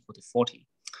than or equal to 40.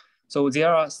 So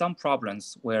there are some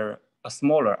problems where a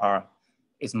smaller R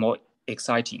is more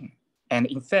exciting. And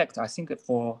in fact, I think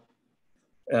for,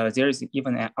 there is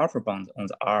even an upper bound on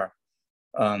the R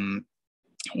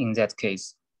in that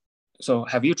case. So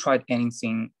have you tried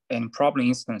anything, any problem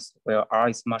instance where R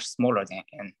is much smaller than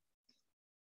N?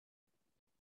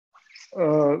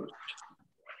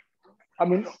 I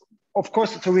mean, of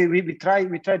course, so we try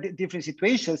different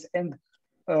situations, and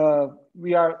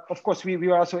we are, of course, we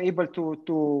are also able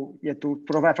to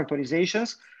provide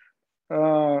factorizations,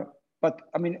 but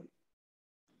I mean,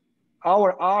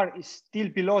 our R is still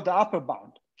below the upper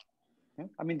bound. Yeah?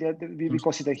 I mean, we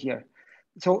consider here.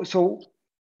 So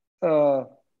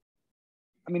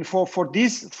I mean, for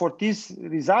this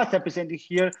result represented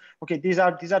here, okay, these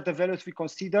are the values we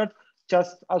considered,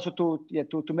 just also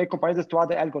to make comparisons to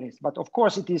other algorithms. But of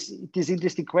course, it is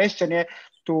interesting question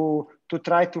to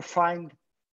try to find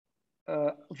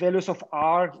values of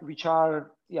R which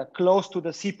are close to the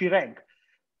CP rank.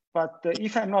 But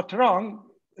if I'm not wrong,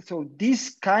 so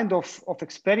these kind of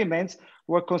experiments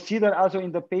were considered also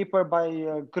in the paper by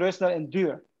Grössner and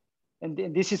Dürr, and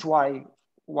this is why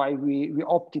we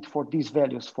opted for these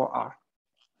values for R,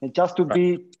 and just to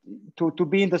be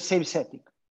in the same setting.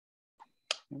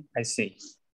 I see.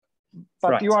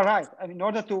 But you are right. I mean, in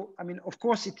order to, I mean, of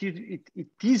course, it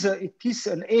is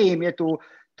an aim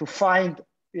to find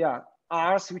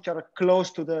R's which are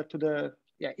close to the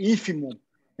infimum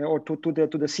or to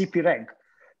the CP rank.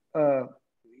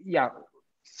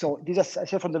 So this is, I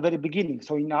said from the very beginning.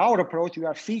 So in our approach, we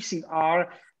are fixing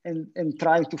R and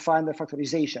trying to find the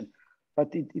factorization.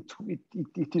 But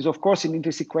it is of course an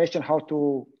interesting question how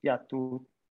to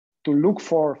look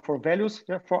for values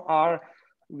for R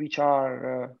which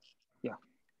are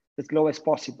as low as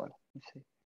possible.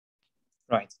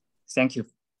 Right. Thank you.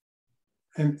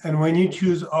 And when you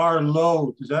choose R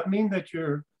low, does that mean that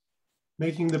you're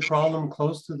making the problem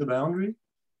close to the boundary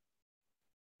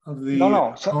of the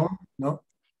cone? No.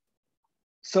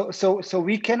 So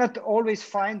we cannot always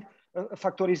find a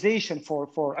factorization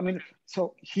for I mean,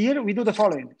 so here we do the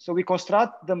following. So we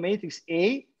construct the matrix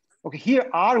A. Okay, here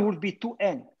R would be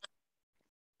 2n.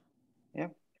 Yeah,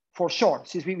 for sure.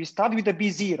 Since we start with the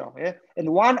B0, and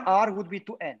 1R would be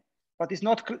 2n. But it's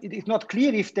not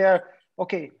clear if they're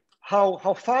okay. How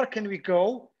far can we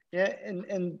go? Yeah,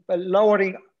 and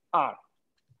lowering R.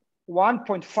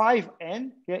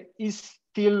 1.5n is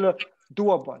still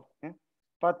doable. Yeah?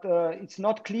 But it's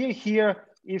not clear here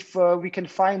if we can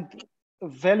find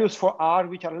values for R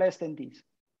which are less than these.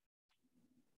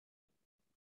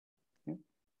 Yeah?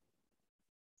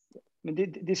 I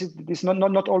mean, this is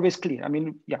not always clear. I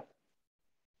mean, yeah.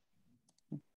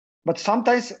 But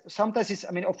sometimes it's,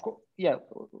 I mean, of course, yeah.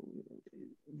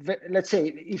 Let's say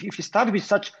if you start with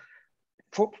such,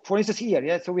 for instance here,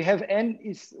 yeah, so we have n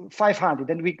is 500,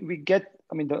 then we get,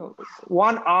 I mean, the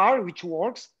 1R which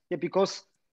works, yeah, because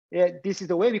this is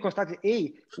the way we constructed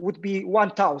A would be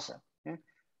 1000. Yeah?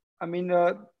 I mean,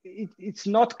 it's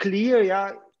not clear,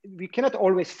 yeah, we cannot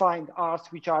always find R's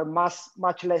which are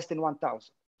much less than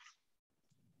 1000.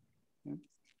 Yeah?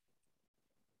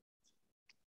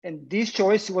 And this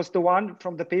choice was the one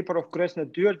from the paper of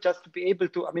Grössner-Dürr, just to be able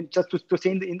to, I mean, just to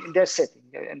see in their setting,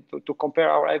 yeah, and to compare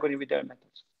our algorithm with their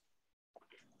methods.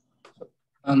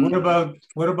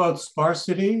 What about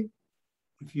sparsity?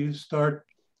 If you start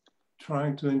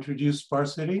trying to introduce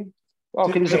sparsity?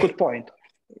 Okay, this is a good point.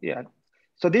 Yeah.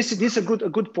 So this is a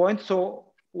good point.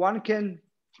 So one can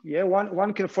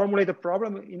formulate a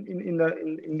problem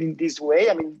in this way.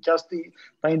 I mean, just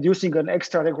by inducing an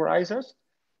extra regularizers,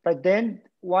 but then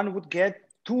one would get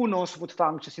two non-smooth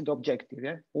functions in the objective.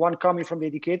 Yeah? One coming from the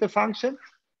indicator function,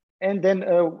 and then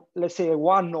let's say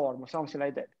one norm or something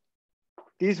like that.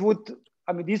 This would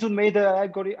make the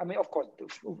algorithm. I mean, of course,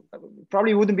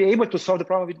 probably wouldn't be able to solve the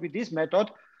problem with this method,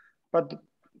 but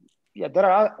yeah, there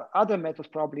are other methods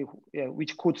probably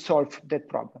which could solve that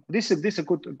problem. This is a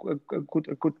good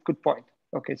point.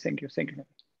 Okay, thank you.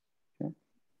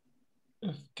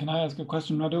 Yeah. Can I ask a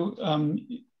question, Radu?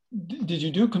 Did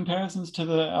you do comparisons to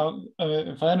the,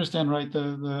 if I understand right,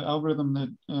 the algorithm that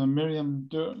Miriam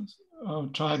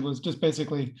tried was just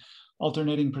basically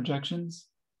alternating projections?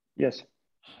 Yes.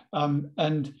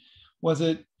 And was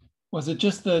it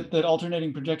just that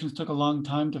alternating projections took a long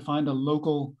time to find a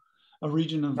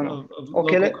region of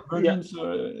okay, local convergence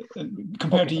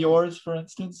compared to yours, for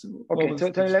instance? Okay,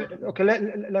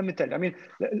 let me tell you. I mean,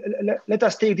 let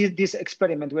us take this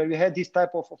experiment where we had this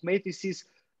type of matrices.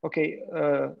 Okay,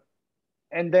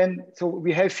 and then so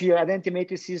we have here identity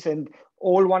matrices and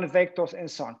all one vectors and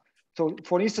so on. So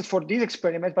for instance, for this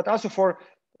experiment, but also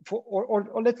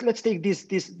or let's take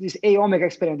this A omega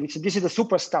experiment. This is the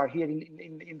superstar here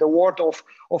in the world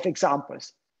of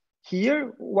examples.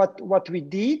 Here, what we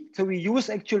did, so we use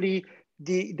actually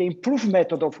the improved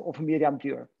method of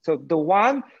Miriam-Dürr. So the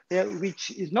one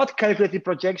which is not calculated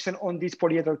projection on this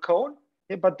polyhedral cone,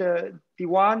 but the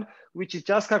one which is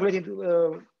just calculated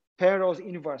Penrose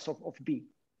inverse of B.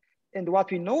 And what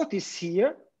we notice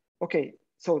here, okay,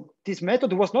 so this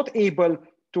method was not able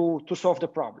to solve the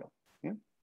problem. Yeah?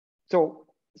 So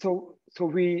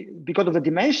we, because of the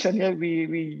dimension,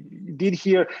 we did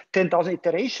here 10,000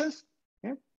 iterations,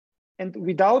 and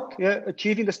without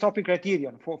achieving the stopping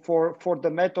criterion for the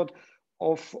method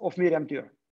of Miriam-Dürr.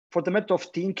 For the method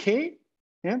of TNK,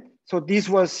 so this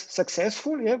was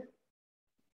successful,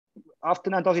 after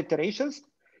 9,000 iterations.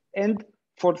 And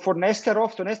for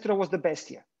Nesterov, so Nesterov was the best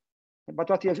here. But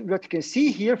what you can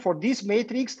see here for this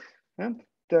matrix,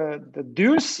 the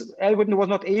Dürr's algorithm was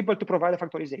not able to provide a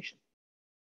factorization.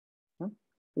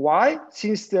 Why?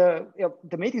 Since the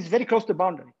matrix is very close to the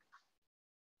boundary.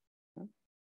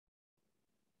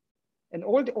 And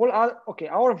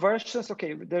our versions,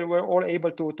 they were all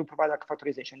able to provide a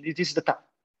factorization. This is the time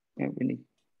we need.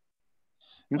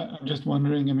 I'm just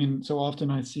wondering, I mean, so often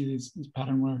I see this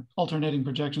pattern where alternating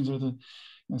projections are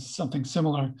something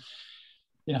similar.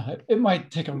 Yeah, it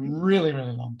might take a really,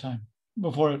 really long time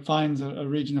before it finds a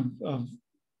region of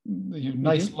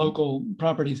nice local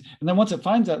properties. And then once it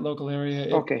finds that local area,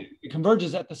 it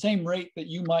converges at the same rate that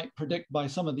you might predict by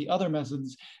some of the other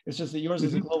methods. It's just that yours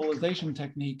is a globalization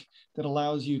technique that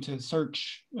allows you to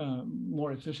search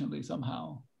more efficiently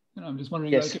somehow. You know, I'm just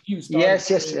wondering, like, if you start.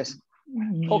 Yes.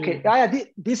 Okay,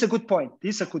 this is a good point.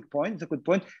 It's a good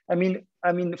point. I mean,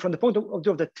 from the point of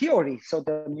view of the theory, so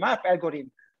the map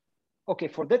algorithm, okay,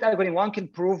 for that algorithm, one can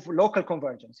prove local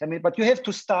convergence. I mean, but you have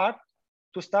to start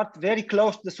very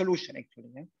close to the solution,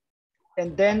 actually.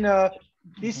 And then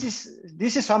this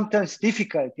is sometimes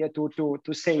difficult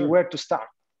to say where to start.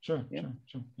 Sure.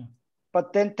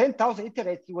 But then 10,000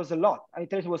 iterations was a lot.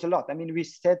 I mean, we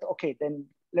said, okay, then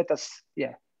let us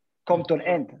come to an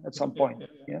end at some point.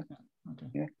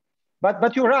 Okay.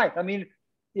 But you're right. I mean,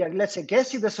 let's say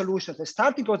guessing the solution, the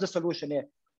starting towards the solution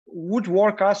would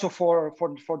work also for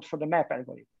the map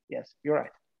algorithm. Yes, you're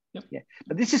right. Yep. Yeah,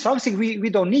 but this is something we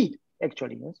don't need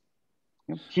actually.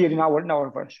 Yes. Here in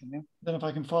our version. Yeah. Then if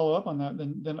I can follow up on that,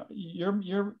 then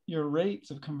your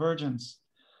rates of convergence,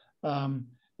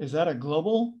 is that a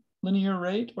global linear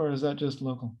rate or is that just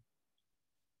local?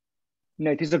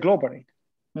 No, it is a global rate.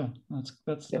 Yeah,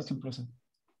 that's impressive.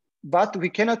 But we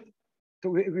cannot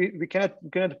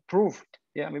prove it.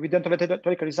 Yeah, I mean, we don't have a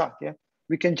theoretical result. Yeah,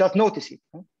 we can just notice it.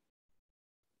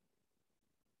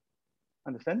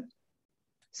 Understand?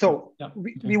 So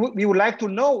we would like to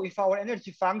know if our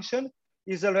energy function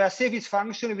is a Loyasevic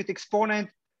function with exponent,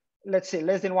 let's say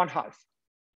less than 1/2.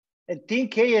 And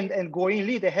TNK and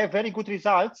Goin-Lee, they have very good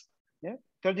results,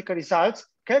 theoretical results,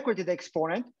 calculated the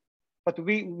exponent, but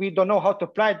we don't know how to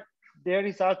apply their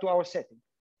result to our setting.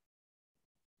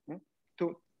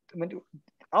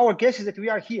 Our guess is that we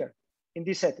are here in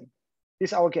this setting. This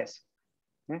is our guess.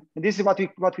 And this is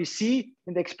what we see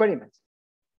in the experiments.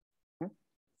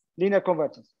 Linear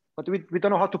convergence, but we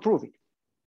don't know how to prove it.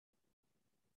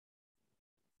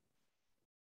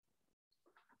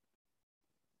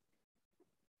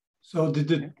 So did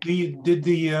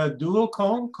the dual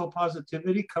cone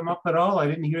copositivity come up at all? I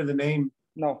didn't hear the name.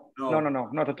 No,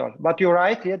 not at all. But you're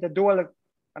right. Yeah, the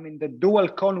dual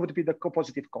cone would be the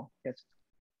copositive cone. Yes,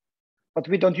 but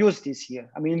we don't use this here.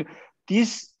 I mean,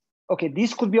 this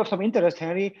could be of some interest,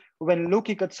 Henry, when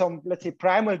looking at some, let's say,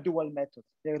 primal dual methods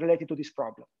related to this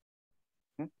problem.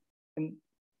 And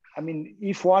I mean,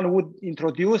 if one would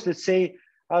introduce, let's say,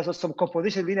 also some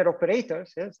composition linear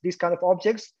operators, these kind of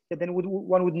objects, then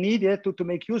one would need to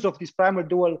make use of this primal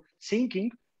dual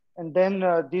thinking, and then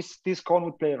this cone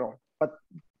would play a role. But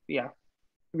yeah,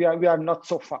 we are not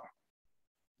so far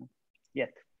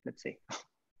yet, let's say.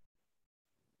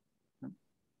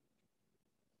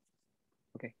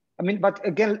 Okay, I mean, but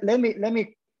again, let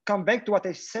me come back to what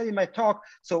I said in my talk.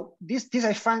 So this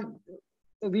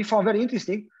we found very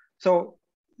interesting. So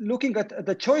looking at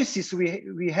the choices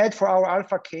we had for our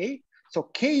alpha k, So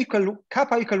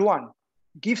kappa equal 1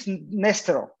 gives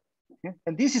Nesterov. Yeah?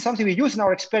 And this is something we use in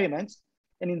our experiments.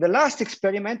 And in the last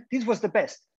experiment, this was the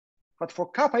best. But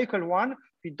for kappa equal 1,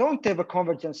 we don't have a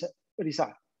convergence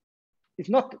result. It's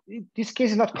not, this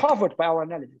case is not covered by our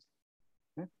analysis.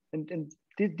 Yeah? And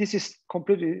this is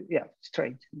completely,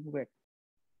 strange. Weird.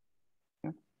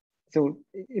 Yeah? So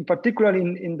in particular,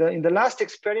 in the last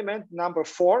experiment, number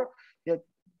 4,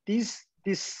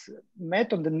 this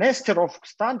method, the Nesterov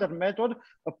standard method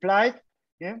applied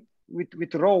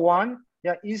with row 1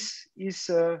 is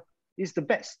the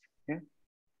best. Yeah?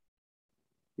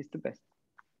 It's the best.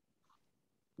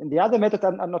 And the other method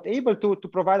are not able to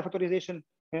provide factorization.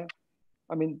 Yeah?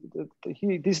 I mean,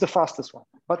 this is the fastest one.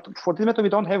 But for this method, we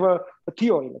don't have a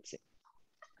theory, let's say.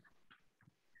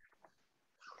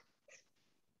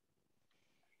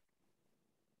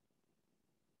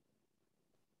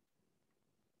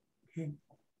 Okay.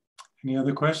 Any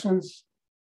other questions?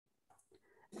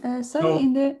 Sorry,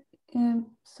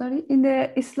 in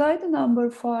the slide number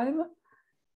 5,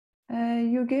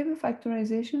 you gave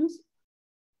factorizations.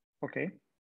 Okay.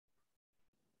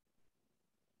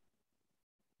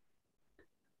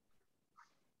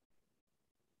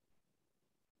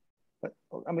 But,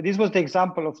 I mean, this was the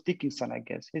example of Dickinson, I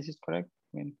guess. Is this correct?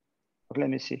 I mean, let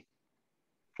me see.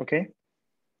 Okay.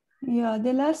 Yeah,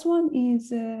 the last one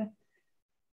is,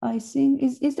 I think,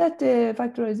 is that the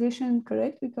factorization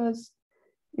correct? Because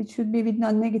it should be with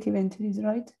non-negative entities,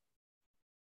 right?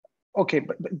 Okay,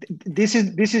 but this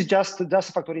is just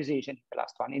factorization. The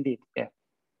last one, indeed. Yeah.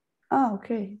 Ah,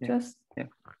 okay. Yeah. Just. Yeah.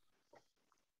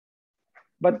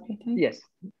 But okay, yes,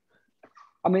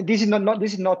 I mean this is not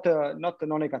the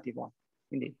non-negative one.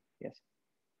 Indeed. Yes.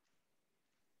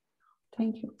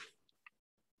 Thank you.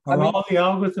 Are all the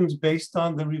algorithms based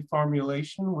on the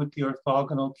reformulation with the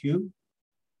orthogonal cube?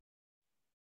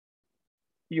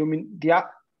 You mean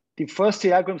the first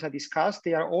 3 algorithms I discussed?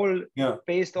 They are all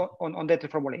based on that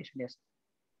reformulation. Yes,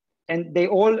 and they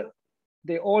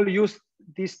all use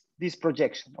this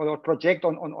projection or project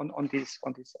on this.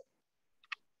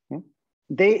 Yeah?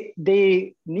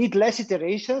 They need less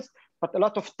iterations, but a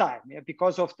lot of time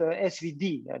because of the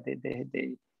SVD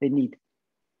they need.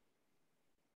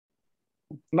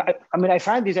 I mean, I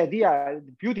find this idea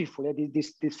beautiful,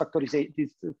 this factorization,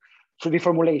 this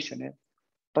reformulation,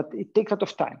 but it takes a lot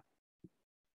of time.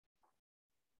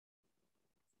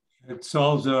 It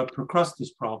solves a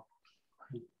Procrustes problem.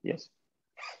 Yes.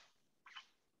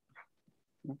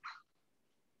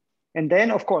 And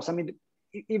then, of course, I mean,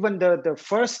 even the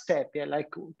first step,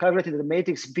 like calculating the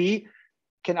matrix B,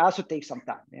 can also take some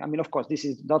time. I mean, of course, this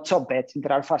is not so bad.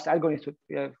 There are fast algorithms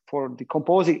for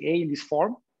decomposing A in this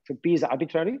form. So B is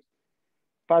arbitrary,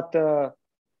 but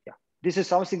this is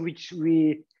something which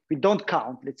we don't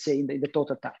count, let's say, in the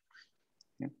total time.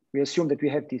 Yeah? We assume that we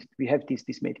have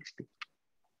this matrix B.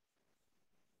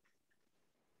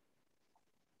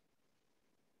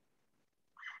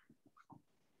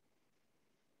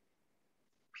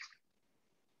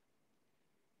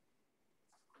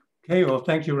 Okay, well,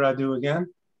 thank you, Radu, again.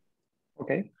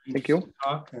 Okay, thank you.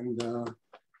 Talk and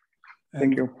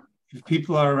thank you. If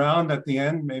people are around at the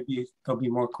end, maybe there'll be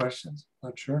more questions.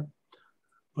 Not sure.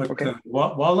 But okay.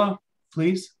 Walla,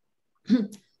 please.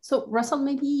 So Russell,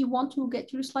 maybe you want to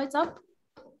get your slides up?